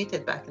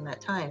educated back in that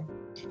time.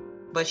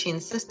 But she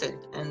insisted.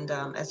 And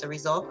as a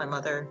result, my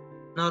mother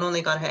not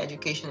only got her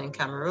education in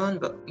Cameroon,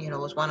 but,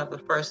 was one of the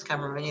first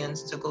Cameroonians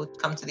to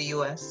come to the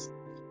U.S.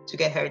 to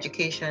get her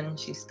education.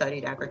 She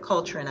studied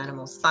agriculture and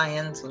animal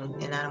science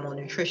and animal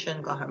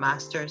nutrition, got her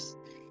master's,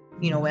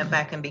 went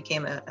back and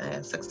became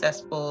a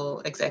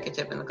successful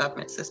executive in the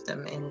government system.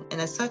 And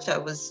as such, I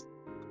was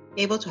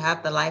able to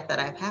have the life that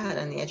I've had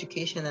and the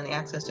education and the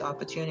access to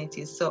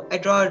opportunities. So I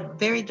draw a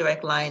very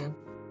direct line.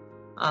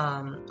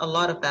 A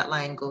lot of that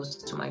line goes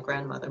to my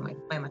grandmother,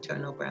 my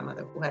maternal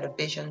grandmother, who had a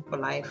vision for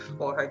life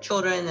for her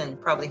children and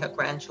probably her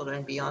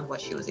grandchildren beyond what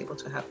she was able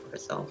to have for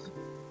herself.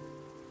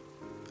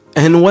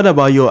 And what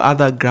about your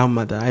other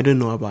grandmother? I don't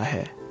know about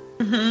her.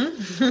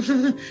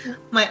 Mm-hmm.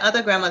 My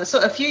other grandmother. So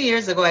a few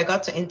years ago, I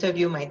got to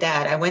interview my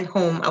dad. I went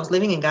home. I was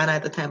living in Ghana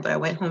at the time, but I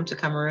went home to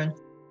Cameroon.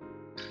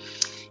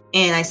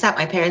 And I sat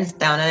my parents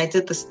down and I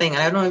did this thing.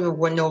 And I don't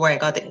even know where I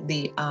got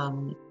the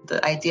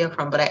idea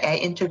from, but I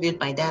interviewed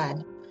my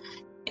dad.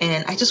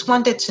 And I just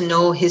wanted to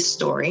know his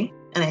story,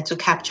 and I had to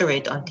capture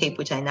it on tape,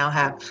 which I now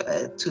have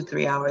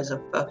 2-3 hours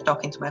of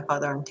talking to my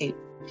father on tape.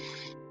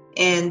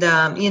 And,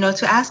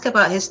 to ask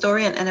about his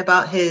story and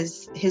about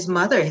his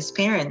mother, his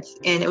parents.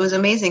 And it was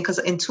amazing because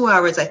in 2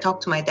 hours I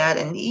talked to my dad,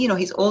 and,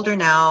 he's older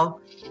now.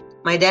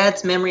 My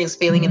dad's memory is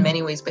failing in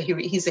many ways, but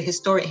he's a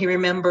historian. He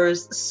remembers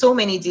so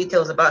many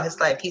details about his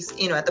life. He's,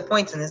 at the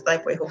point in his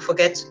life where he'll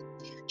forget to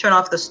turn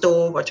off the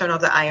stove or turn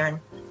off the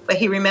iron. But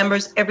he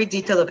remembers every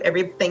detail of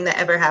everything that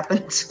ever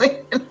happened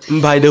to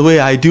him. By the way,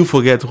 I do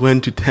forget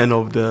when to turn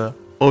off the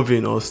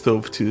oven or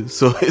stove too.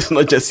 So it's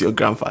not just your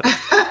grandfather.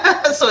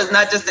 So it's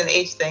not just an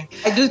age thing.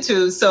 I do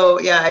too. So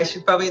yeah, I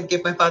should probably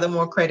give my father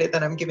more credit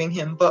than I'm giving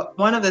him. But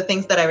one of the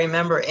things that I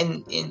remember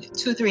in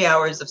 2-3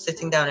 hours of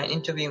sitting down and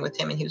interviewing with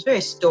him, and he was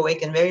very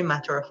stoic and very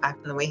matter of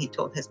fact in the way he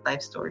told his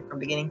life story from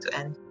beginning to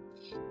end.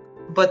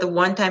 But the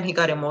one time he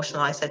got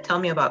emotional, I said, "Tell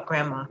me about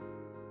grandma."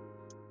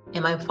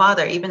 And my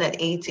father, even at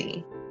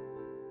 80,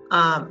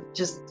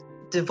 just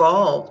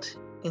devolved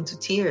into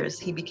tears.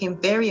 He became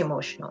very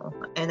emotional.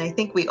 And I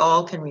think we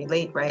all can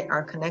relate, right?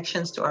 Our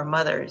connections to our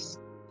mothers,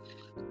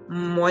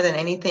 more than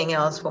anything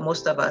else for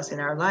most of us in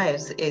our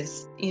lives,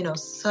 is,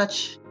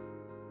 such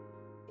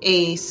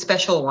a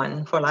special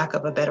one, for lack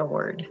of a better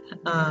word.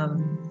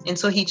 And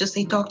so he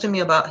talked to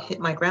me about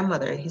my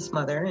grandmother, his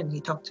mother, and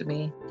he talked to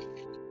me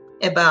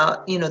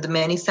about, the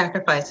many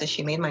sacrifices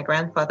she made. My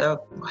grandfather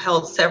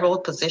held several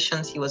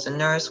positions. He was a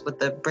nurse with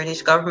the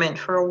British government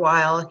for a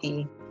while.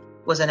 He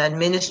was an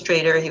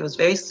administrator. He was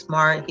very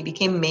smart. He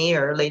became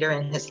mayor later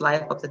in his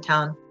life of the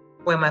town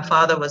where my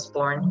father was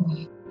born.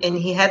 And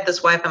he had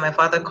this wife, and my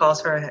father calls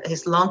her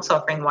his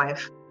long-suffering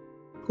wife,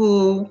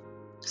 who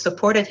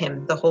supported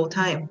him the whole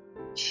time.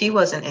 She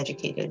wasn't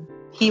educated.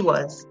 He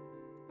was.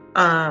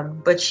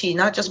 But she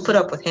not just put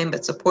up with him,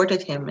 but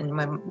supported him. And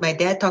my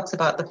dad talks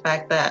about the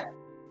fact that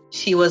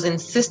she was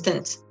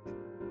insistent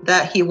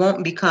that he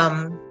won't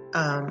become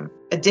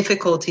a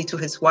difficulty to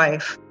his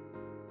wife.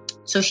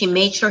 So she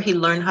made sure he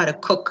learned how to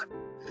cook.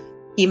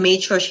 He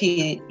made sure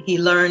she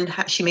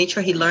made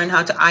sure he learned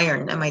how to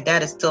iron. And my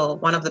dad is still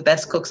one of the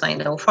best cooks I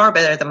know, far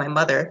better than my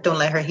mother. Don't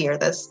let her hear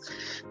this.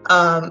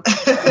 And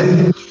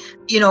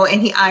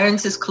he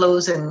irons his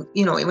clothes, and,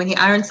 when he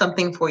irons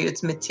something for you,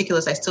 it's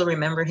meticulous. I still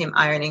remember him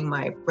ironing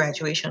my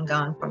graduation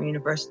gown from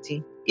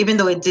university, even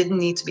though it didn't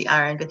need to be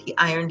ironed, but he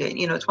ironed it.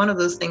 It's one of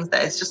those things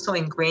that is just so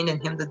ingrained in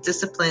him, the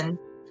discipline,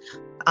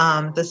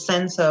 the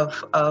sense of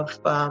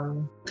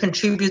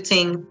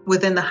contributing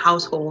within the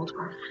household.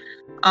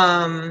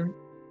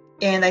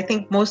 And I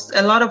think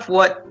a lot of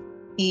what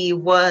he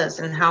was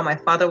and how my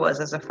father was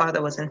as a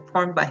father was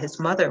informed by his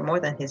mother more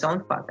than his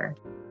own father,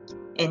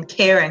 in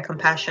care and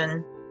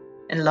compassion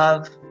and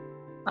love.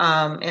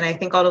 And I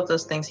think all of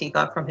those things he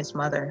got from his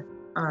mother.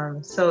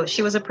 So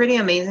she was a pretty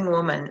amazing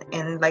woman.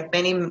 And like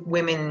many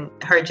women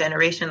her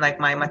generation, like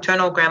my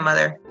maternal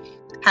grandmother,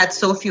 had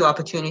so few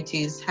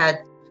opportunities, had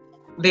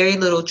very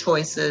little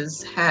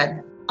choices,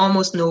 had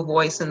almost no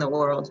voice in the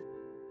world,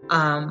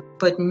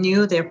 but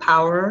knew their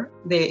power.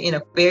 They, in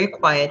a very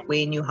quiet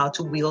way, knew how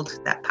to wield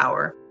that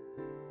power.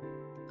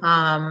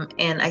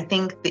 And I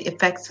think the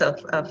effects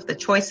of the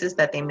choices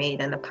that they made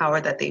and the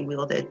power that they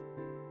wielded,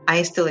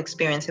 I still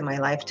experience in my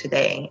life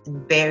today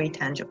in very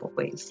tangible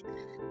ways.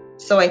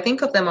 So I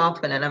think of them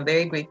often, and I'm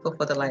very grateful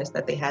for the lives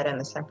that they had and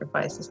the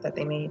sacrifices that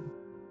they made.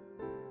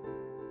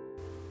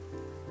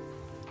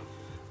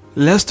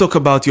 Let's talk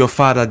about your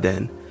father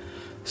then.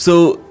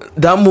 So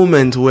that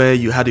moment where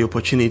you had the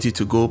opportunity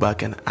to go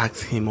back and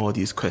ask him all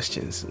these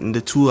questions in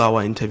the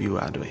 2-hour interview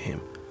I had with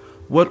him,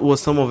 what were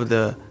some of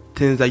the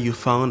things that you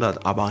found out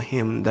about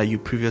him that you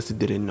previously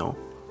didn't know?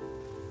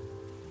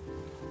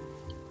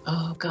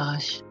 Oh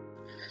gosh.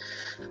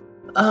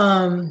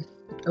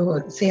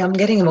 See, I'm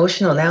getting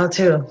emotional now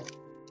too.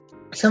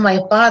 So my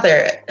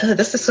father,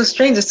 this is so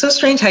strange. It's so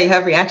strange how you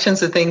have reactions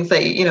to things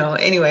that,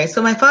 anyway.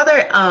 So my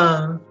father,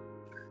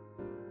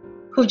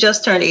 who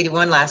just turned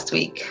 81 last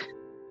week,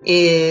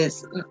 he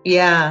is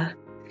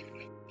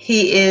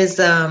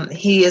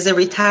a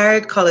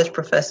retired college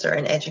professor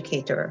and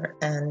educator,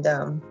 and,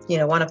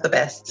 one of the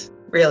best,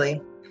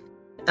 really.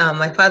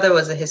 My father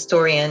was a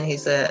historian.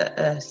 He's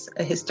a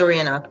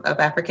historian of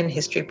African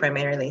history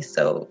primarily.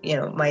 So,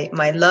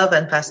 my love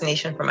and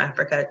fascination from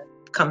Africa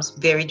comes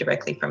very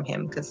directly from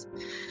him, because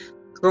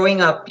growing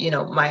up,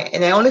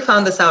 and I only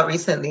found this out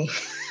recently,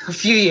 a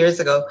few years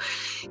ago,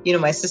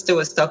 my sister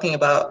was talking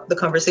about the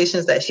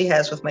conversations that she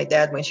has with my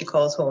dad when she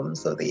calls home.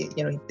 So they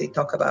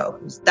talk about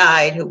who's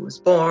died, who was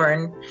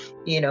born,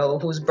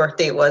 whose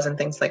birthday it was, and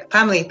things like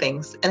family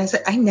things. And I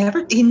said,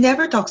 he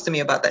never talks to me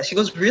about that. She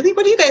goes, really?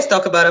 What do you guys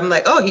talk about? I'm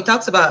like, oh, he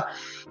talks about,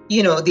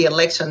 the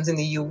elections in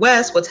the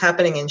US, what's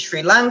happening in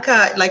Sri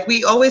Lanka. Like,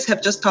 we always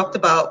have just talked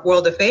about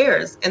world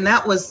affairs. And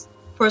that was,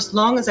 for as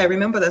long as I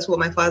remember, that's what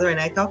my father and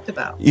I talked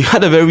about. You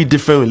had a very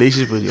different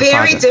relationship with your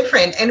father. Very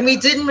different. And we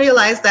didn't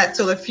realize that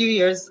till a few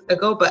years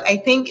ago. But I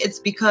think it's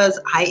because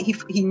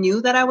he knew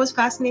that I was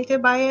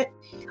fascinated by it.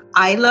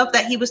 I love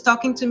that he was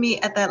talking to me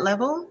at that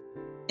level.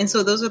 And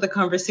so those are the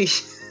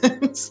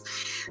conversations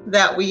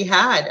that we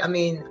had. I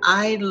mean,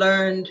 I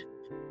learned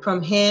from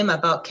him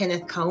about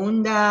Kenneth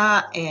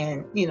Kaunda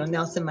and,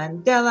 Nelson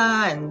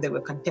Mandela, and they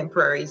were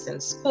contemporaries in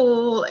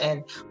school.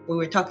 And we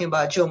were talking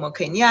about Jomo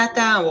Kenyatta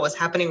and what was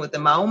happening with the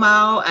Mau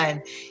Mau,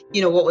 and,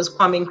 what was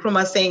Kwame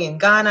Nkrumah saying in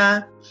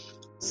Ghana.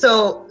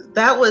 So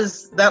that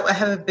I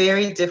have a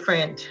very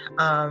different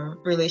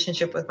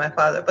relationship with my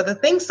father. But I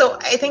think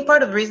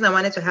part of the reason I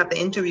wanted to have the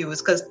interview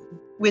was because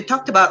we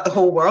talked about the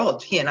whole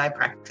world, he and I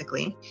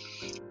practically.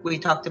 We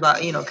talked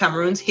about,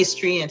 Cameroon's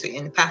history and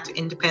in fact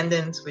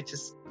independence, which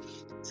is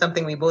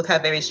something we both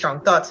have very strong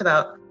thoughts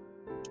about,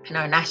 and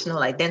our national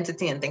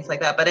identity and things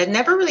like that. But I'd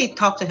never really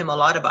talked to him a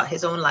lot about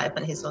his own life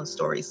and his own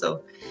story.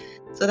 So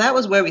that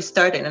was where we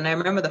started. And I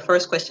remember the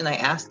first question I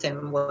asked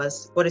him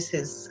was, I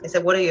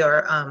said,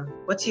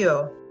 what's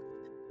your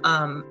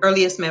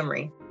earliest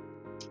memory?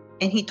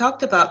 And he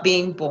talked about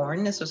being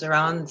born. This was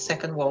around the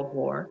Second World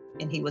War,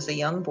 and he was a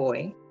young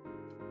boy.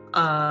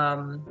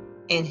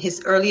 And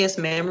his earliest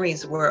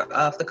memories were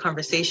of the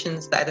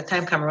conversations that at the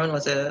time Cameroon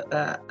was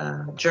a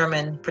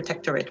German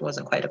protectorate. It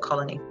wasn't quite a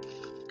colony.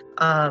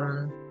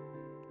 Or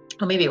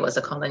maybe it was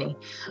a colony,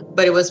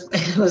 but it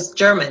was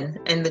German.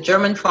 And the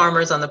German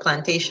farmers on the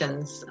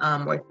plantations,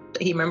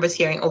 he remembers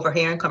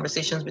overhearing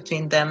conversations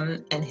between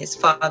them and his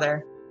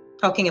father,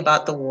 talking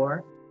about the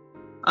war.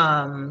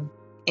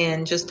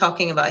 And just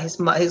talking about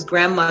his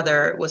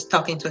grandmother was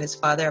talking to his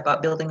father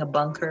about building a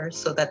bunker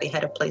so that they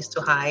had a place to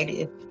hide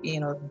if,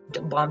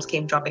 bombs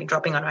came dropping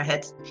on our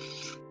heads.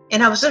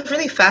 And I was just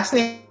really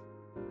fascinated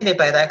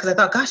by that, because I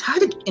thought, gosh, how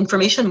did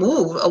information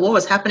move? A war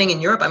was happening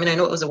in Europe. I mean, I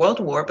know it was a world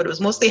war, but it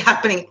was mostly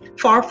happening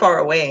far, far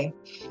away.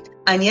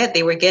 And yet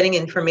they were getting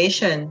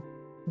information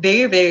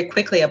very, very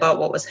quickly about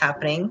what was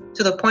happening,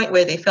 to the point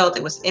where they felt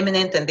it was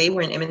imminent and they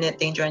were in imminent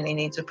danger and they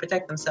needed to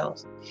protect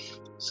themselves.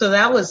 So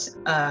that was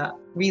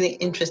really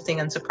interesting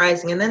and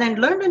surprising. And then I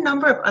learned a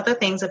number of other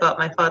things about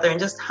my father and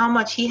just how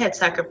much he had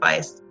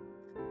sacrificed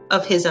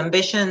of his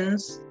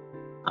ambitions,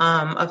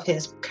 of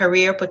his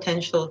career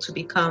potential to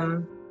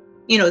become,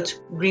 to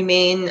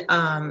remain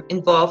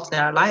involved in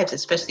our lives,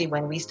 especially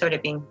when we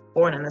started being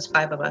born, and there's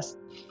 5 of us.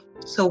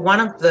 So one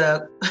of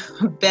the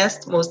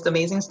best, most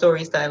amazing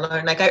stories that I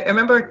learned, like I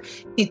remember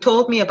he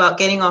told me about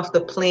getting off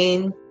the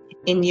plane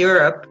in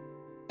Europe,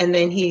 and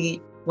then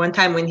one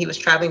time when he was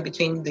traveling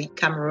between the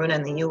Cameroon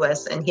and the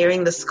US and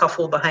hearing the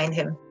scuffle behind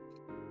him,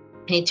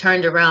 he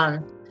turned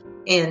around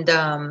and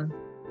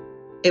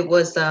it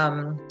was,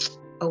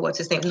 what's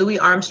his name? Louis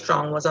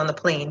Armstrong was on the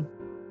plane,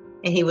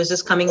 and he was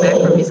just coming back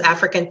from his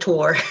African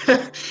tour.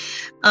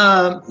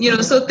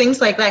 So things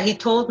like that. He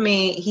told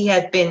me he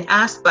had been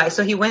asked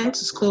so he went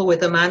to school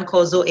with a man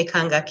called Zoe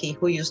Kangaki,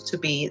 who used to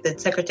be the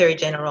Secretary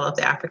General of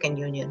the African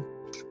Union.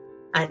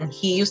 And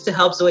he used to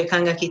help Zoe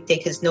Kangaki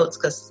take his notes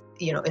because,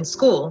 in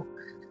school,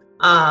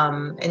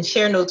 and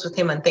share notes with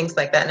him and things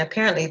like that. And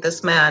apparently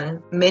this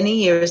man, many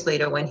years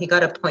later, when he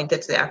got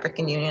appointed to the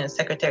African Union as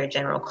Secretary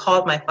General,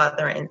 called my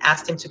father and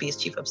asked him to be his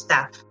chief of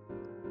staff.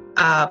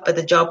 But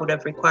the job would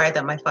have required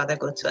that my father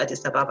go to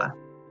Addis Ababa.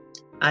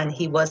 And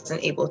he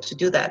wasn't able to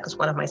do that because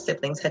one of my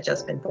siblings had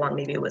just been born.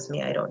 Maybe it was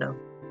me, I don't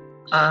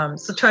know.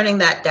 So turning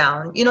that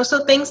down,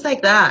 so things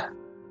like that.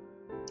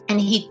 And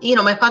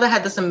my father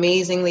had this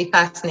amazingly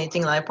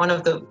fascinating life. One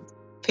of the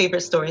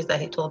favorite stories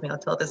that he told me, I'll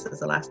tell this as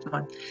the last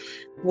one,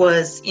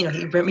 was, he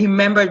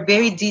remembered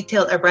very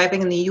detailed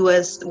arriving in the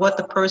US, what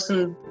the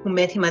person who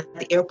met him at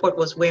the airport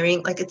was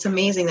wearing. Like, it's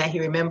amazing that he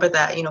remembered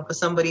that, for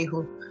somebody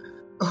who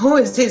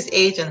is his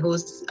age and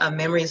whose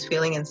memory is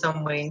failing in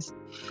some ways.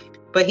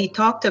 But he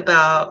talked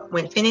about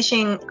when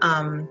finishing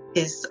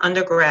his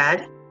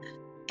undergrad,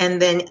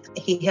 and then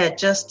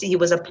he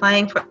was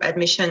applying for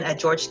admission at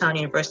Georgetown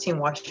University in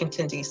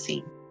Washington,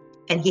 D.C.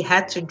 And he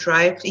had to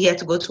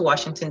go to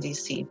Washington,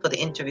 D.C. for the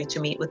interview to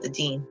meet with the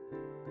dean.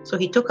 So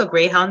he took a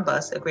Greyhound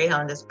bus. A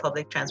Greyhound is a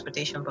public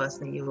transportation bus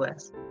in the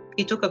U.S.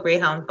 He took a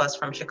Greyhound bus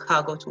from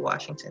Chicago to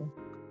Washington.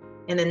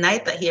 And the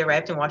night that he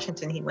arrived in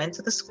Washington, he went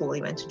to the school.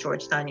 He went to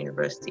Georgetown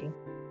University.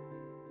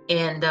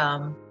 And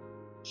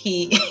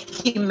he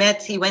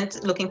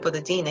went looking for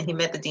the dean, and he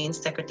met the dean's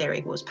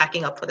secretary, who was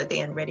packing up for the day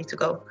and ready to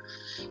go.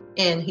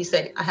 And he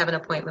said, I have an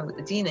appointment with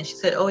the dean. And she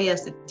said, oh,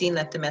 yes, the dean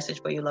left a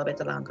message for you, Lovett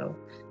Elango.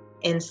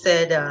 And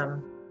said,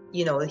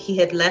 he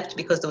had left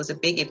because there was a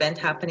big event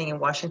happening in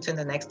Washington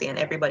the next day and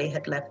everybody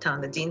had left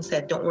town. The dean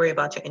said, don't worry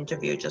about your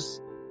interview.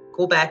 Just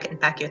go back and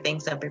pack your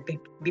things and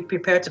be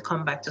prepared to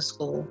come back to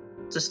school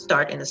to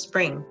start in the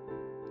spring.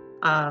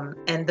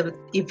 And the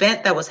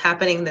event that was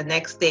happening the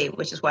next day,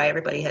 which is why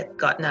everybody had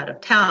gotten out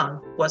of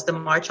town, was the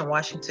March on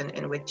Washington,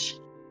 in which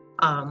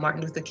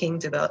Martin Luther King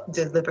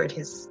delivered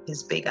his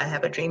big I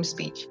Have a Dream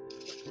speech.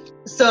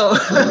 So,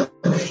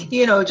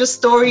 just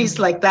stories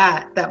like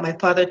that my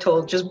father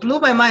told just blew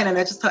my mind. And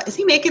I just thought, is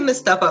he making this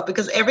stuff up?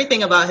 Because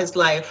everything about his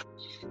life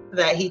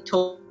that he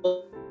told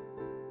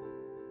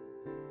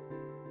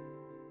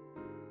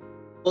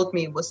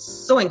me was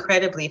so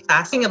incredibly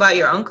fascinating. About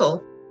your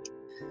uncle.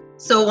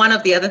 So one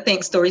of the other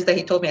stories that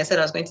he told me, I said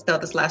I was going to tell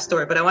this last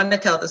story, but I wanted to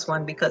tell this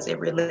one because it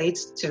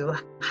relates to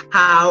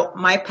how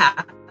my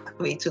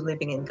pathway to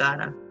living in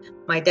Ghana.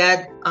 My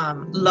dad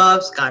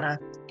loves Ghana.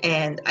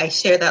 And I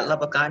share that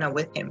love of Ghana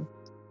with him.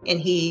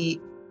 And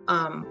he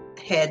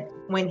had,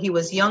 when he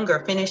was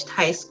younger, finished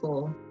high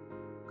school,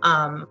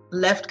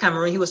 left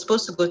Cameroon. He was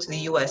supposed to go to the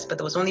U.S., but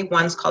there was only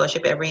one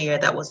scholarship every year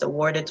that was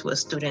awarded to a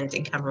student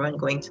in Cameroon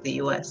going to the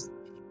U.S.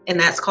 And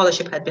that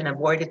scholarship had been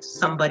awarded to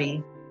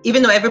somebody,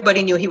 even though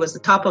everybody knew he was the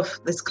top of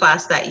this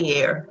class that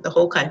year, the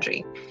whole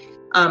country.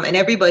 And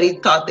everybody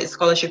thought the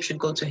scholarship should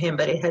go to him,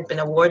 but it had been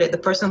awarded. The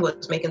person who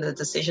was making the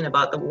decision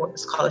about the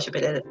scholarship,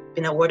 it had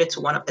been awarded to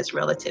one of his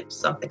relatives,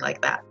 something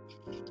like that.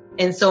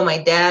 And so my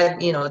dad,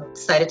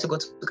 decided to go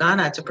to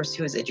Ghana to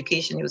pursue his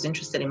education. He was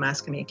interested in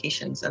mass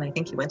communications, and I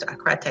think he went to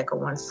Accra Tech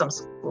or some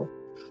school.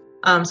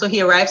 So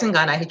he arrives in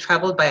Ghana. He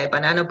traveled by a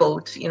banana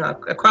boat,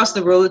 across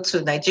the road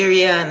to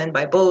Nigeria, and then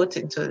by boat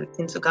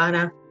into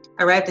Ghana.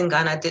 Arrived in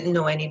Ghana, didn't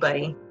know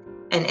anybody,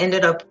 and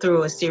ended up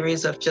through a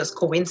series of just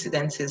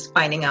coincidences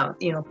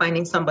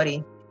finding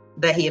somebody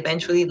that he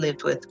eventually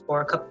lived with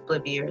for a couple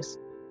of years.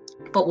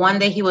 But one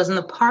day he was in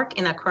the park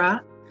in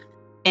Accra,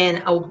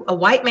 and a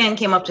white man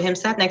came up to him,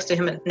 sat next to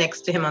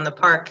him on the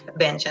park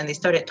bench, and they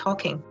started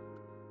talking.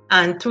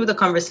 And through the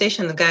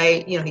conversation, the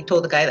guy, he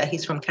told the guy that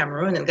he's from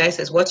Cameroon, and the guy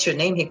says, what's your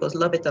name? He goes,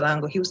 Lovett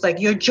Elango. He was like,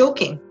 you're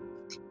joking.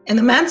 And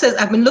the man says,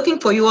 I've been looking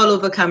for you all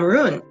over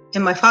Cameroon.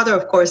 And my father,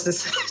 of course,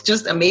 is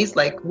just amazed,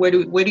 like, where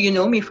do you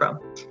know me from?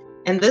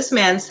 And this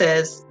man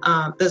says,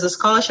 there's a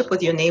scholarship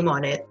with your name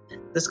on it.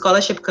 The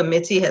scholarship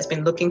committee has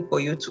been looking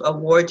for you to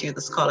award you the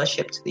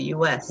scholarship to the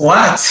U.S.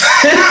 What?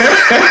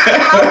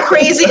 How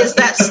crazy is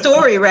that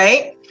story,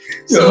 right?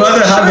 Your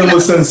father had the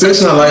most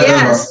sensational life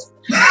ever. So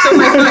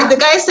the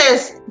guy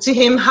says to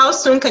him, how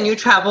soon can you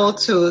travel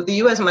to the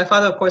U.S.? And my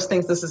father, of course,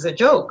 thinks this is a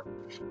joke.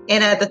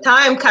 And at the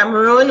time,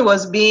 Cameroon's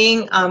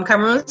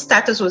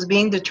status was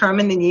being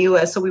determined in the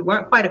U.S., so we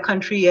weren't quite a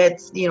country yet.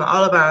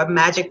 All of our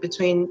magic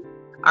between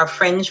our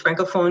French,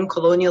 Francophone,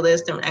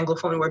 colonialist, and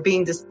Anglophone were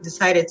being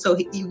decided. So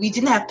we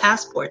didn't have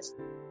passports.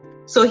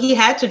 So he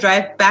had to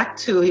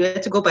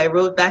go by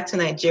road back to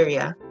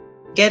Nigeria,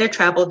 get a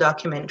travel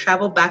document,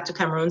 travel back to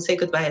Cameroon, say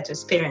goodbye to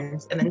his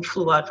parents, and then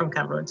flew out from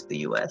Cameroon to the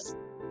U.S.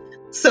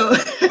 So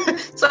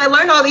I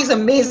learned all these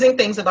amazing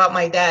things about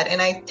my dad. And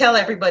I tell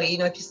everybody,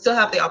 if you still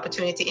have the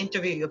opportunity,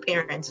 interview your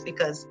parents,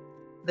 because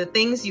the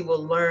things you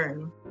will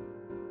learn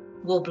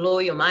will blow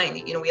your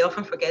mind. We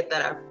often forget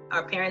that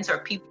our parents are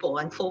people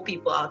and full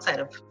people outside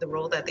of the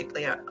role that they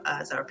play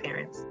as our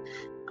parents.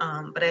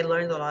 But I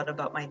learned a lot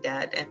about my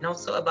dad, and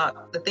also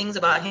about the things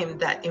about him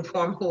that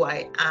inform who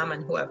I am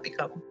and who I've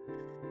become.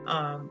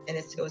 And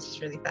it was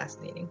just really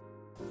fascinating.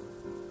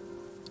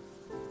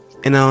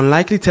 In an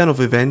unlikely turn of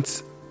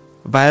events,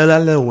 Viola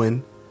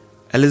Lewin,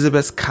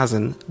 Elizabeth's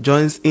cousin,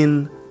 joins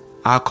in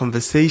our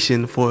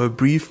conversation for a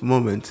brief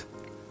moment.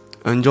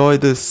 Enjoy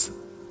this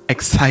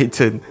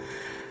excited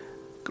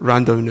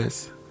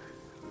randomness.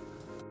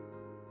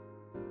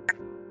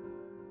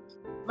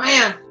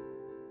 Maya.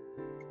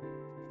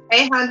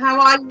 Hey, hon,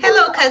 how are you?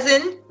 Hello,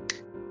 cousin.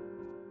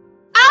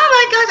 Oh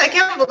my gosh, I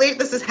can't believe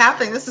this is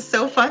happening. This is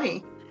so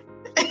funny.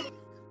 I'm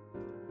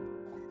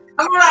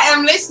all right.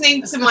 I'm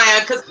listening to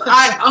Maya because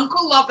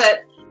Uncle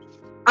Lovett.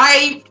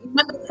 I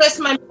remember the first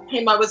time I met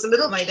him, I was a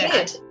little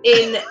kid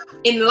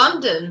in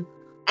London,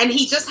 and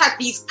he just had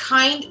these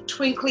kind,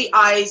 twinkly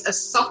eyes, a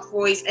soft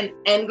voice, and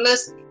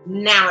endless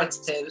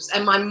narratives.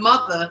 And my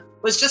mother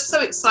was just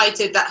so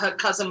excited that her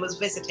cousin was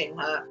visiting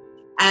her.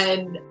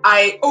 And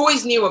I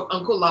always knew of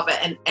Uncle Lovett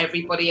and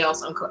everybody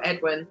else, Uncle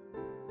Edwin.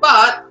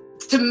 But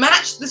to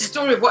match the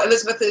story of what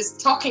Elizabeth is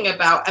talking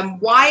about and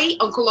why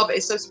Uncle Lovett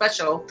is so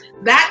special,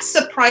 that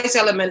surprise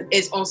element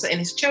is also in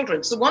his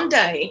children. So one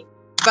day,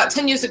 about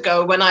 10 years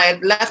ago, when I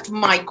had left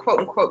my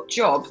quote-unquote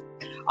job,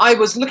 I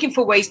was looking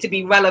for ways to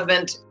be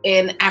relevant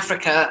in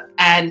Africa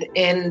and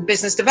in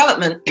business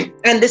development.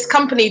 And this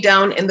company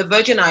down in the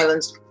Virgin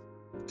Islands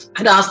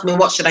had asked me,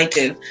 what should I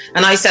do?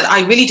 And I said,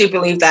 I really do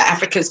believe that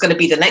Africa is going to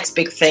be the next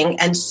big thing,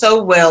 and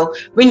so will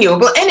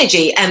renewable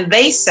energy. And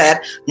they said,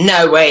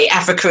 no way,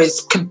 Africa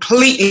is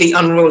completely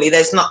unruly.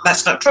 That's not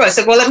true. I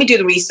said, well, let me do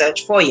the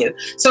research for you.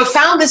 So I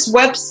found this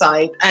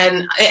website,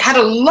 and it had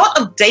a lot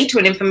of data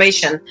and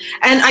information.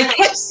 And I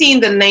kept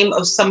seeing the name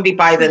of somebody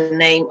by the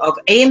name of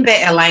Eyimbe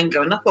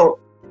Elango. And I thought,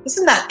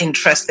 isn't that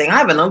interesting? I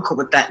have an uncle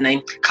with that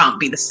name. Can't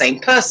be the same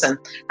person.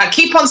 I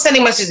keep on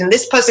sending messages, and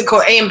this person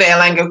called Eyimbe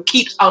Elango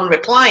keeps on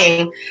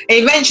replying. And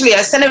eventually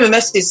I sent him a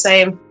message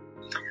saying,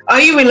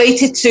 are you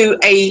related to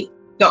a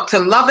Dr.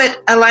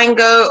 Lovett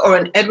Elango or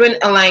an Edwin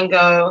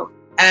Elango?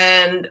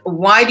 And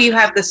why do you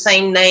have the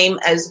same name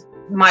as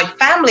my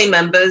family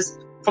members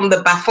from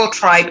the Bafo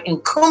tribe in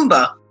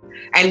Kumba?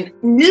 And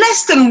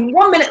less than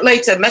 1 minute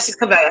later, a message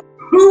comes out,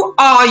 who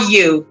are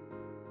you?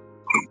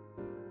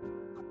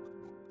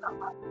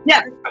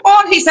 Yeah.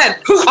 Or he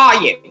said, who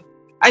are you?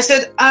 I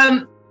said,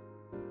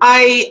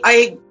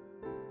 I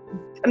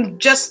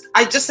just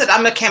said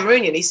I'm a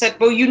Cameroonian. He said,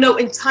 well, you know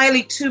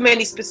entirely too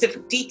many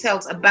specific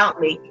details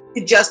about me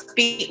to just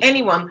be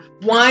anyone.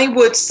 Why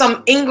would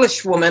some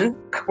English woman,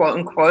 quote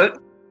unquote,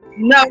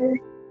 know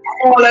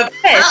all of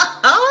this?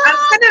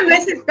 I sent a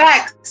message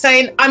back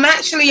saying, I'm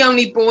actually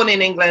only born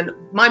in England.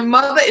 My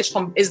mother is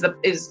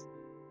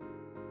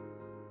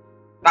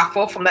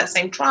Bafo, from that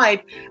same tribe.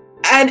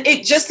 And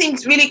it just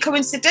seems really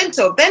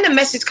coincidental. Then a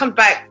message comes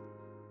back.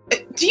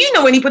 Do you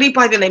know anybody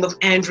by the name of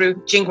Andrew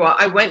Jingwa?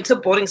 I went to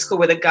boarding school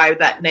with a guy with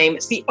that name.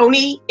 It's the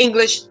only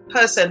English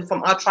person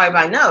from our tribe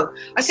I know.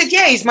 I said,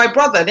 yeah, he's my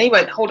brother. Then he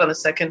went, hold on a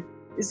second.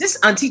 Is this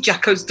Auntie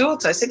Jacko's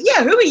daughter? I said,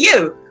 yeah, who are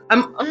you?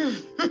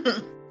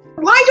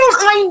 Why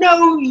don't I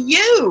know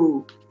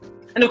you?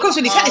 And of course,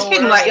 when he said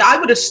this, like, I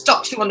would have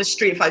stopped you on the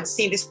street if I'd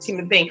seen this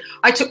human being.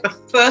 I took the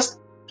first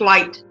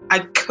flight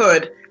I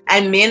could.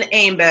 And me and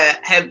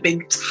Eyimbe have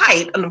been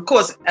tight, and of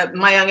course,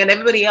 Mayang and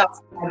everybody else.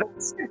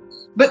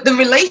 But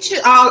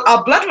the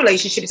our blood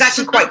relationship is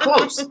actually quite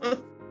close.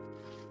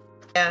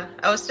 Yeah,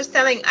 I was just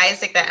telling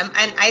Isaac that,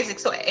 and Isaac,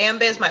 so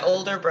Eyimbe is my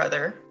older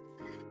brother,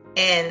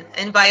 and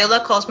Viola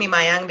calls me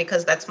Mayang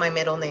because that's my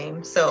middle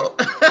name. So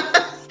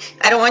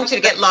I don't want you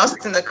to get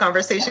lost in the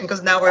conversation,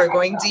 because now we're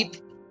going deep.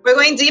 We're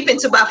going deep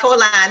into Bafo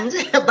land.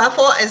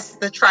 Bafo is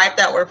the tribe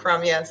that we're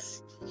from. Yes.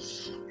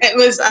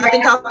 I've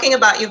been talking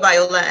about you,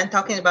 Viola, and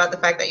talking about the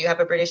fact that you have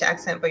a British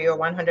accent, but you're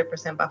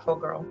 100%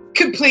 Bafo girl.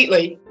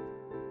 Completely.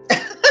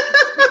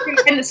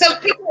 And so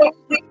people are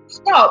really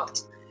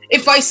shocked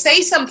if I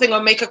say something or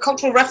make a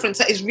cultural reference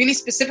that is really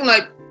specific,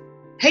 like,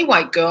 hey,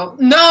 white girl.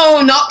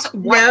 No, not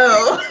white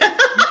girl.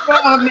 You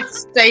are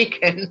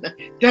mistaken.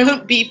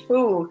 Don't be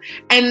fooled.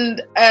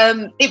 And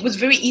it was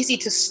very easy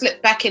to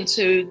slip back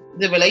into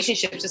the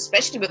relationships,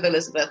 especially with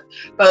Elizabeth,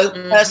 both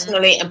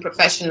personally and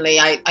professionally.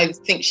 I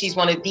think she's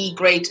one of the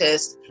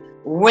greatest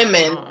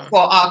women for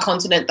our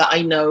continent that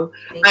I know.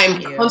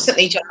 I'm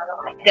constantly just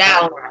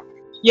down.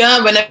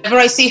 Yeah, whenever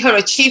I see her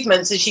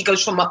achievements, and she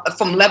goes from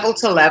level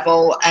to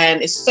level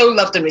and is so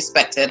loved and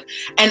respected.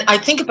 And I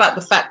think about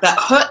the fact that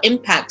her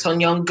impact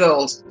on young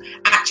girls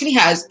actually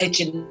has a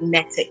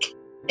genetic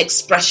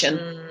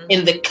expression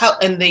in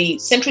the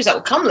centuries that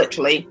will come,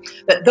 literally,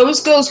 that those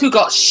girls who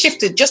got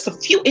shifted just a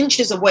few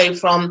inches away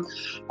from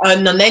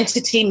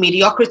nonentity,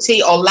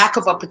 mediocrity, or lack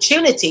of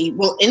opportunity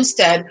will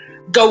instead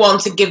go on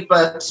to give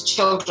birth to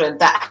children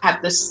that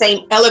have the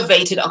same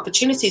elevated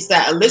opportunities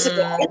that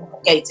Elizabeth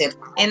indicated.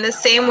 In the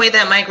same way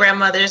that my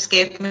grandmothers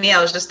gave me.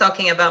 I was just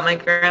talking about my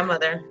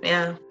grandmother.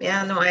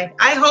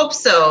 I hope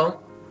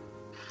so.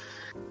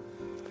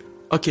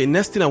 Okay,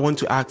 next thing I want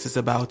to ask is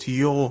about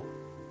your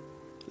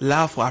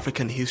love for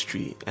African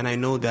history. And I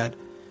know that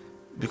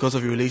because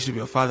of your relationship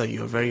with your father,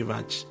 you're very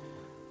much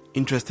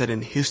interested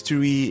in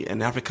history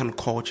and African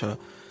culture.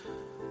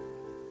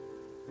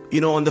 You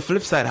know, on the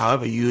flip side,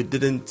 however, you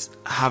didn't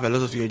have a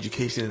lot of your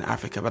education in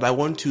Africa. But I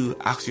want to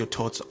ask your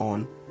thoughts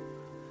on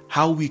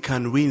how we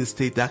can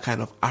reinstate that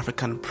kind of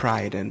African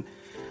pride and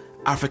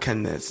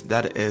Africanness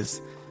that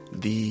is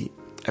the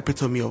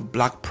epitome of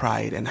Black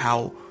pride, and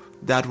how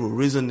that will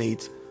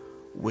resonate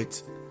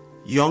with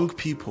young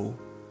people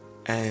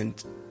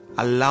and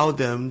allow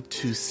them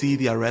to see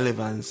their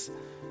relevance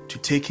to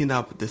taking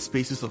up the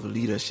spaces of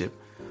leadership,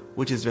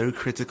 which is very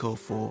critical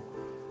for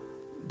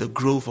the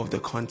growth of the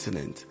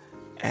continent,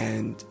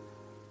 and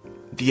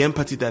the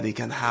empathy that they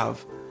can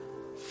have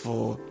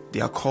for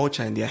their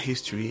culture and their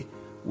history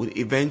would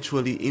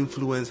eventually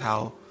influence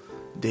how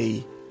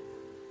they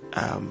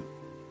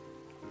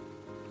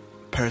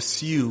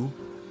pursue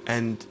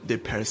and they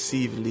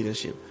perceive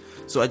leadership.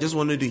 So I just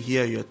wanted to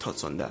hear your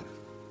thoughts on that.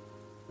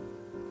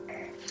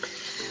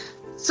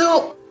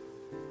 So,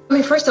 I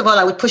mean, first of all,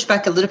 I would push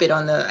back a little bit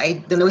on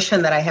the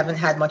notion that I haven't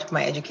had much of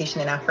my education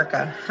in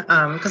Africa,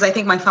 because I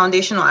think my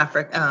foundational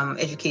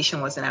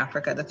education was in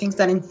Africa. The things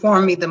that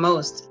informed me the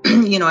most,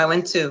 I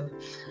went to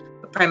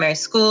primary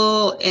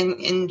school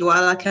in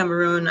Douala,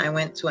 Cameroon. I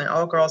went to an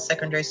all-girls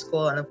secondary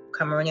school on the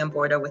Cameroonian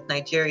border with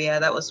Nigeria.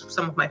 That was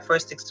some of my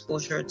first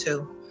exposure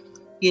to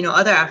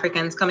other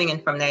Africans coming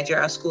in from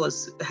Nigeria. Our school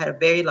had a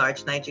very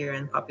large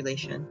Nigerian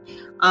population.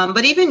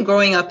 But even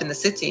growing up in the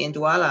city in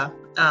Douala,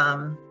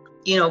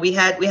 we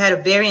had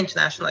a very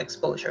international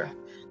exposure.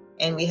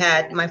 And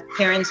my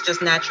parents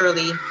just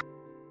naturally,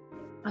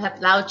 I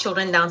have loud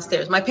children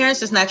downstairs. My parents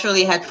just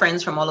naturally had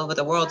friends from all over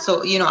the world.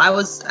 So,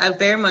 I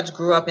very much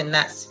grew up in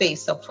that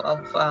space of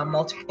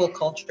multiple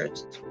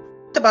cultures.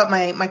 About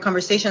my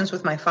conversations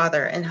with my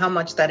father and how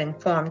much that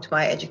informed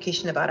my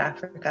education about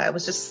Africa. I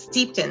was just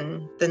steeped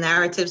in the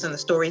narratives and the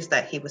stories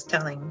that he was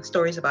telling,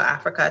 stories about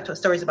Africa,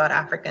 stories about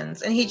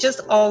Africans. And he just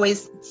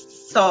always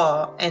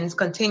saw and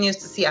continues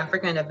to see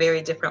Africa in a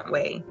very different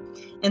way.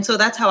 And so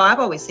that's how I've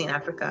always seen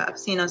Africa. I've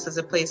seen us as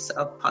a place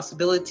of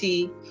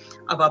possibility,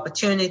 of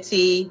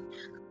opportunity,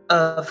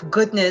 of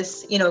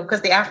goodness,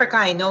 because the Africa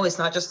I know is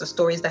not just the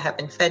stories that have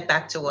been fed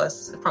back to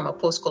us from a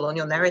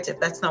post-colonial narrative.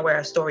 That's not where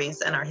our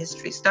stories and our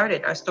history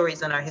started. Our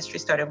stories and our history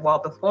started well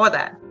before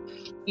that.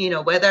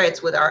 Whether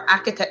it's with our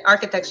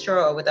architecture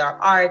or with our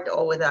art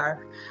or with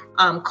our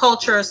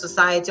culture,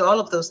 society, all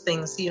of those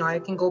things. I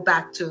can go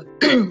back to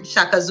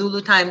Shaka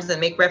Zulu times and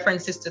make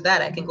references to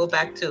that. I can go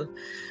back to,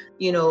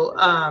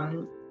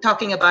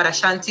 talking about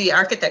Ashanti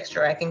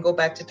architecture. I can go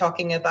back to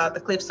talking about the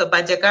cliffs of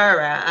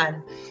Bandiagara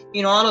and,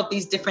 all of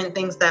these different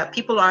things that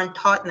people aren't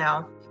taught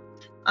now.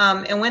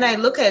 And when I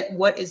look at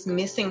what is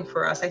missing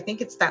for us, I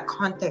think it's that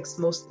context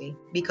mostly,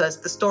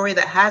 because the story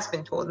that has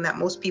been told and that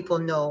most people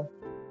know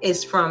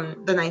is from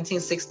the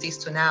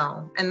 1960s to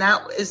now. And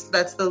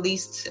that's the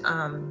least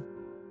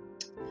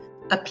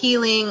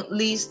appealing,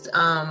 least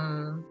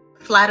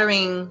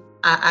flattering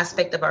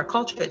aspect of our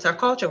culture. It's our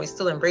culture. We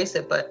still embrace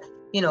it, but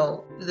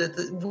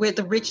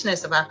the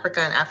richness of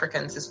Africa and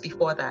Africans is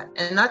before that.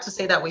 And not to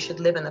say that we should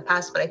live in the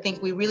past, but I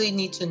think we really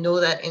need to know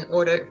that in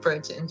order for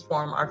it to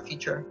inform our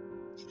future.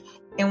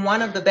 And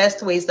one of the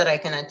best ways that I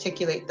can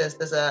articulate this,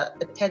 there's a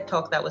TED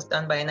talk that was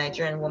done by a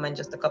Nigerian woman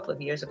just a couple of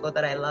years ago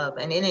that I love.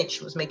 And in it,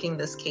 she was making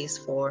this case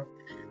for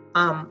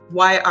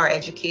why our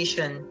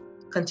education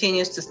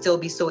continues to still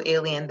be so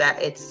alien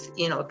that it's,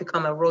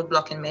 become a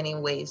roadblock in many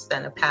ways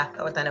than a path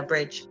or than a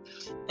bridge.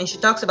 And she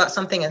talks about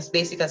something as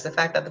basic as the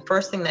fact that the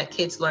first thing that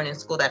kids learn in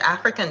school, that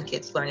African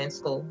kids learn in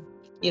school,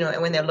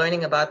 and when they're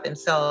learning about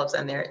themselves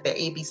and their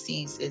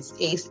ABCs is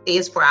A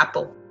is for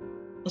apple.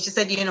 And she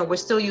said, we're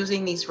still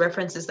using these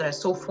references that are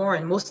so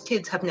foreign. Most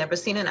kids have never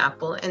seen an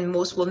apple, and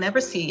most will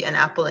never see an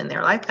apple in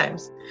their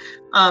lifetimes.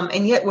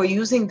 And yet we're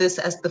using this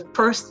as the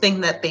first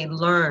thing that they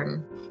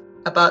learn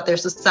about their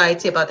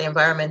society, about the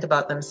environment,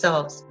 about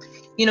themselves.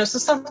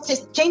 So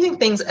changing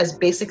things as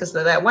basic as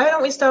that. Why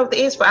don't we start with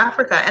the A's for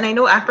Africa? And I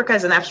know Africa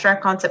is an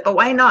abstract concept, but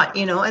why not,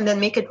 and then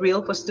make it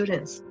real for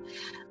students?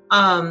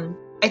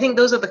 I think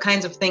those are the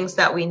kinds of things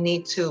that we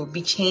need to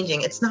be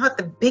changing. It's not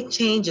the big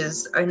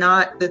changes are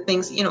not the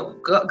things,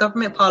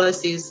 government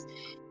policies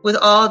with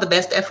all the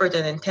best effort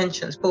and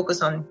intentions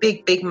focus on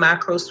big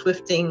macro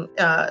swift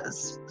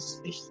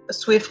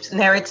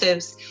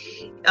narratives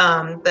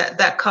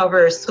that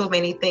cover so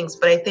many things.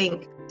 But I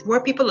think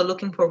where people are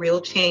looking for real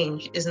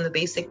change is in the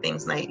basic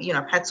things. And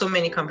I've had so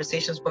many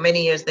conversations for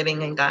many years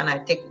living in Ghana. I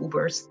take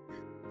Ubers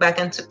back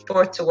and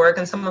forth to work,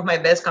 and some of my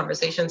best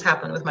conversations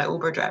happen with my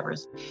Uber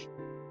drivers.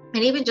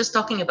 And even just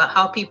talking about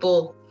how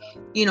people,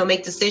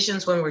 make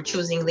decisions when we're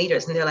choosing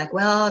leaders. And they're like,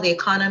 well, the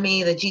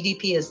economy, the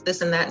GDP is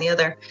this and that and the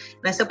other.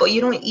 And I said, but you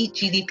don't eat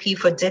GDP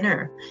for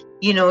dinner.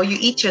 You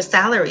eat your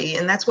salary.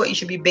 And that's what you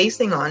should be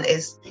basing on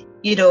is,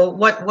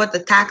 what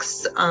the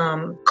tax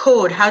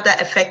code, how that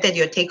affected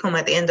your take home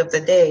at the end of the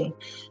day.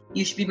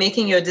 You should be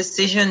making your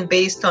decision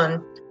based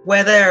on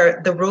whether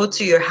the road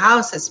to your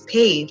house is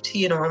paved,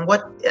 and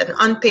what an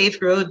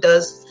unpaved road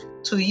does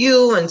to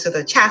you and to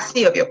the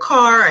chassis of your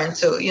car and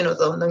to,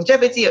 the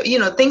longevity of,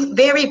 things,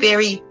 very,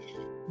 very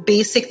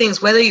basic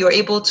things, whether you're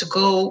able to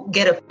go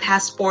get a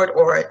passport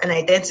or an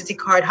identity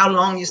card, how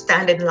long you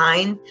stand in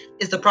line.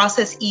 Is the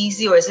process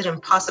easy or is it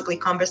impossibly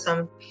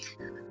cumbersome?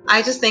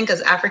 I just think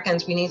as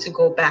Africans, we need to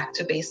go back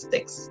to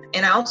basics.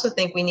 And I also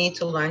think we need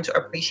to learn to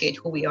appreciate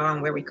who we are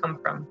and where we come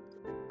from.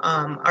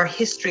 Our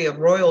history of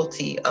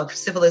royalty, of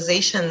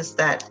civilizations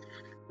that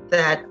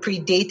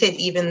predated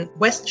even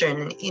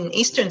Western and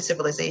Eastern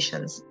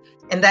civilizations,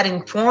 and that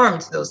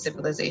informed those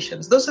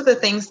civilizations. Those are the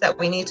things that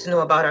we need to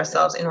know about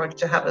ourselves in order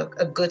to have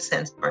a good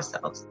sense of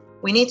ourselves.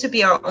 We need to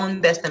be our own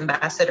best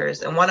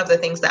ambassadors. And one of the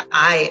things that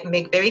I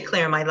make very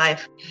clear in my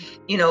life,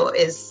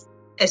 is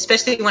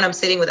especially when I'm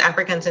sitting with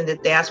Africans in the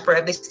diaspora,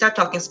 if they start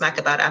talking smack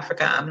about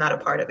Africa, I'm not a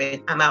part of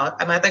it. I'm out.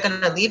 I'm either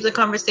going to leave the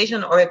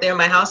conversation, or if they're in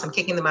my house, I'm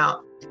kicking them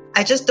out.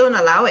 I just don't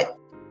allow it.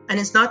 And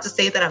it's not to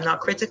say that I'm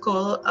not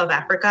critical of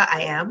Africa.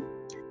 I am.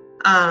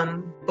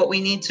 But we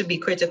need to be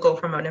critical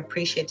from an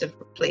appreciative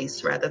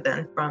place rather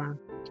than from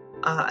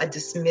a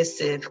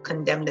dismissive,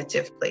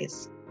 condemnative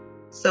place.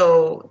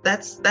 So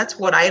that's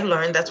what I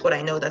learned. That's what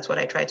I know. That's what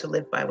I try to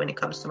live by when it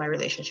comes to my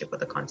relationship with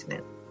the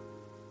continent.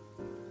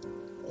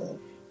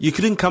 You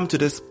couldn't come to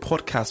this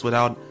podcast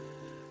without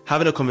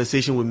having a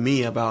conversation with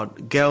me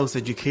about girls'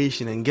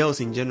 education and girls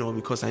in general,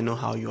 because I know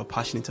how you are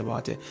passionate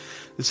about it.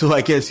 So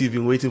I guess you've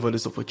been waiting for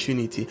this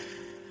opportunity.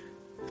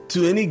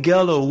 to any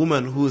girl or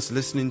woman who is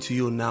listening to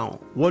you now,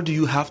 what do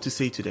you have to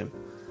say to them?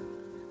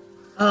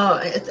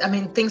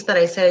 Things that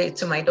I say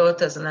to my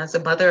daughters, and as a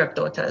mother of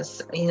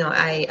daughters,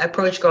 I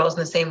approach girls in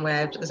the same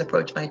way I was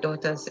approached my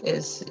daughters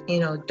is,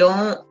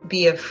 don't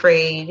be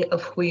afraid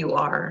of who you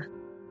are.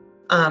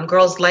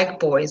 Girls, like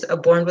boys, are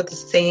born with the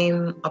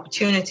same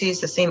opportunities,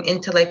 the same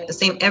intellect, the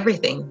same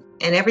everything.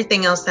 And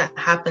everything else that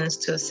happens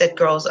to set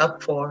girls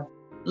up for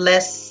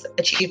less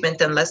achievement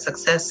and less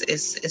success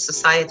is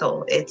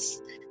societal.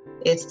 It's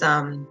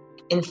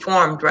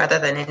informed rather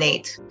than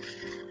innate.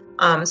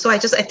 So I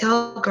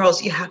tell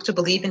girls, you have to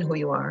believe in who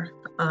you are.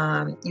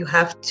 You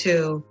have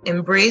to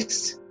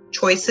embrace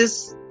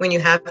choices when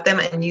you have them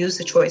and use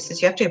the choices.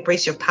 You have to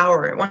embrace your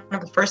power. One of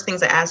the first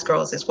things I ask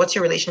girls is, what's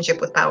your relationship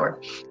with power?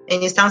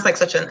 And it sounds like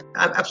such an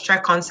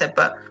abstract concept,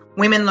 but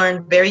women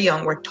learn very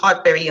young, we're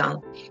taught very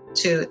young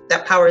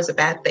that power is a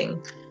bad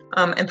thing.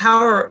 And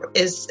power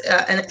is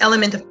an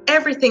element of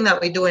everything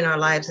that we do in our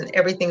lives and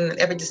every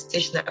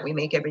decision that we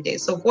make every day.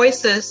 So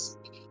voices,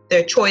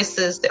 their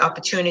choices, the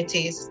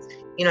opportunities.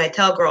 I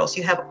tell girls,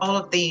 you have all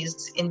of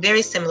these in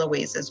very similar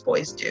ways as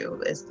boys do,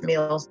 as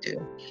males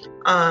do.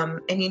 And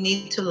you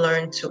need to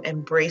learn to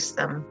embrace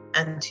them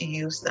and to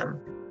use them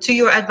to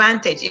your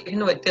advantage, even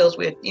though it feels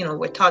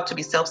we're taught to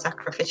be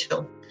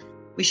self-sacrificial.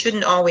 We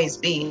shouldn't always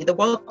be. The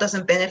world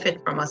doesn't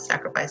benefit from us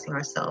sacrificing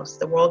ourselves.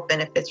 The world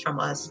benefits from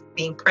us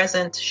being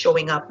present,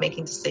 showing up,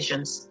 making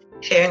decisions,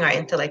 sharing our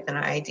intellect and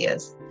our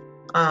ideas.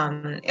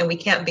 And we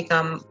can't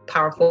become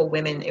powerful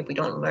women if we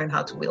don't learn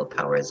how to wield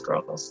power as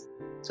girls.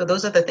 So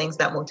those are the things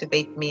that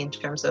motivate me in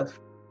terms of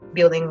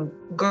building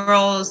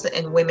girls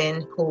and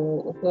women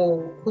who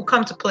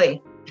come to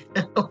play,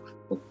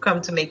 who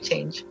come to make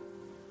change.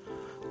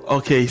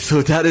 Okay,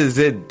 so that is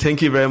it.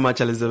 Thank you very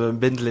much, Elizabeth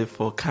Bindley,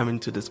 for coming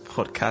to this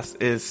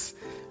podcast. It's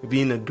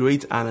been a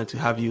great honor to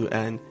have you,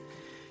 and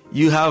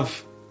you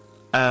have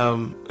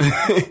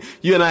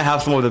you and I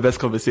have some of the best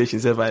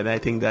conversations ever, and I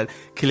think that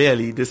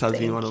clearly this has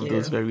been one of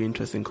those very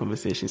interesting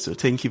conversations. So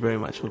thank you very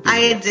much for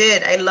being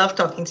here. I love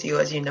talking to you,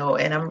 as you know,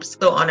 and I'm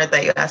so honored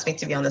that you asked me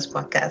to be on this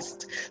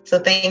podcast. So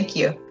thank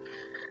you.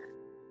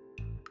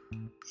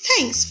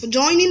 Thanks for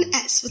joining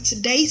us for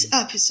today's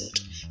episode.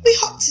 We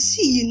hope to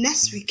see you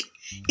next week.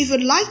 If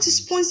you'd like to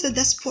sponsor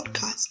this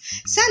podcast,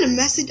 send a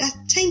message at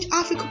Change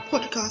Africa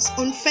Podcast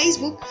on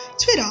Facebook,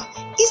 Twitter,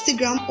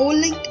 Instagram, or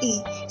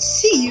LinkedIn.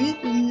 See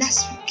you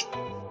next week.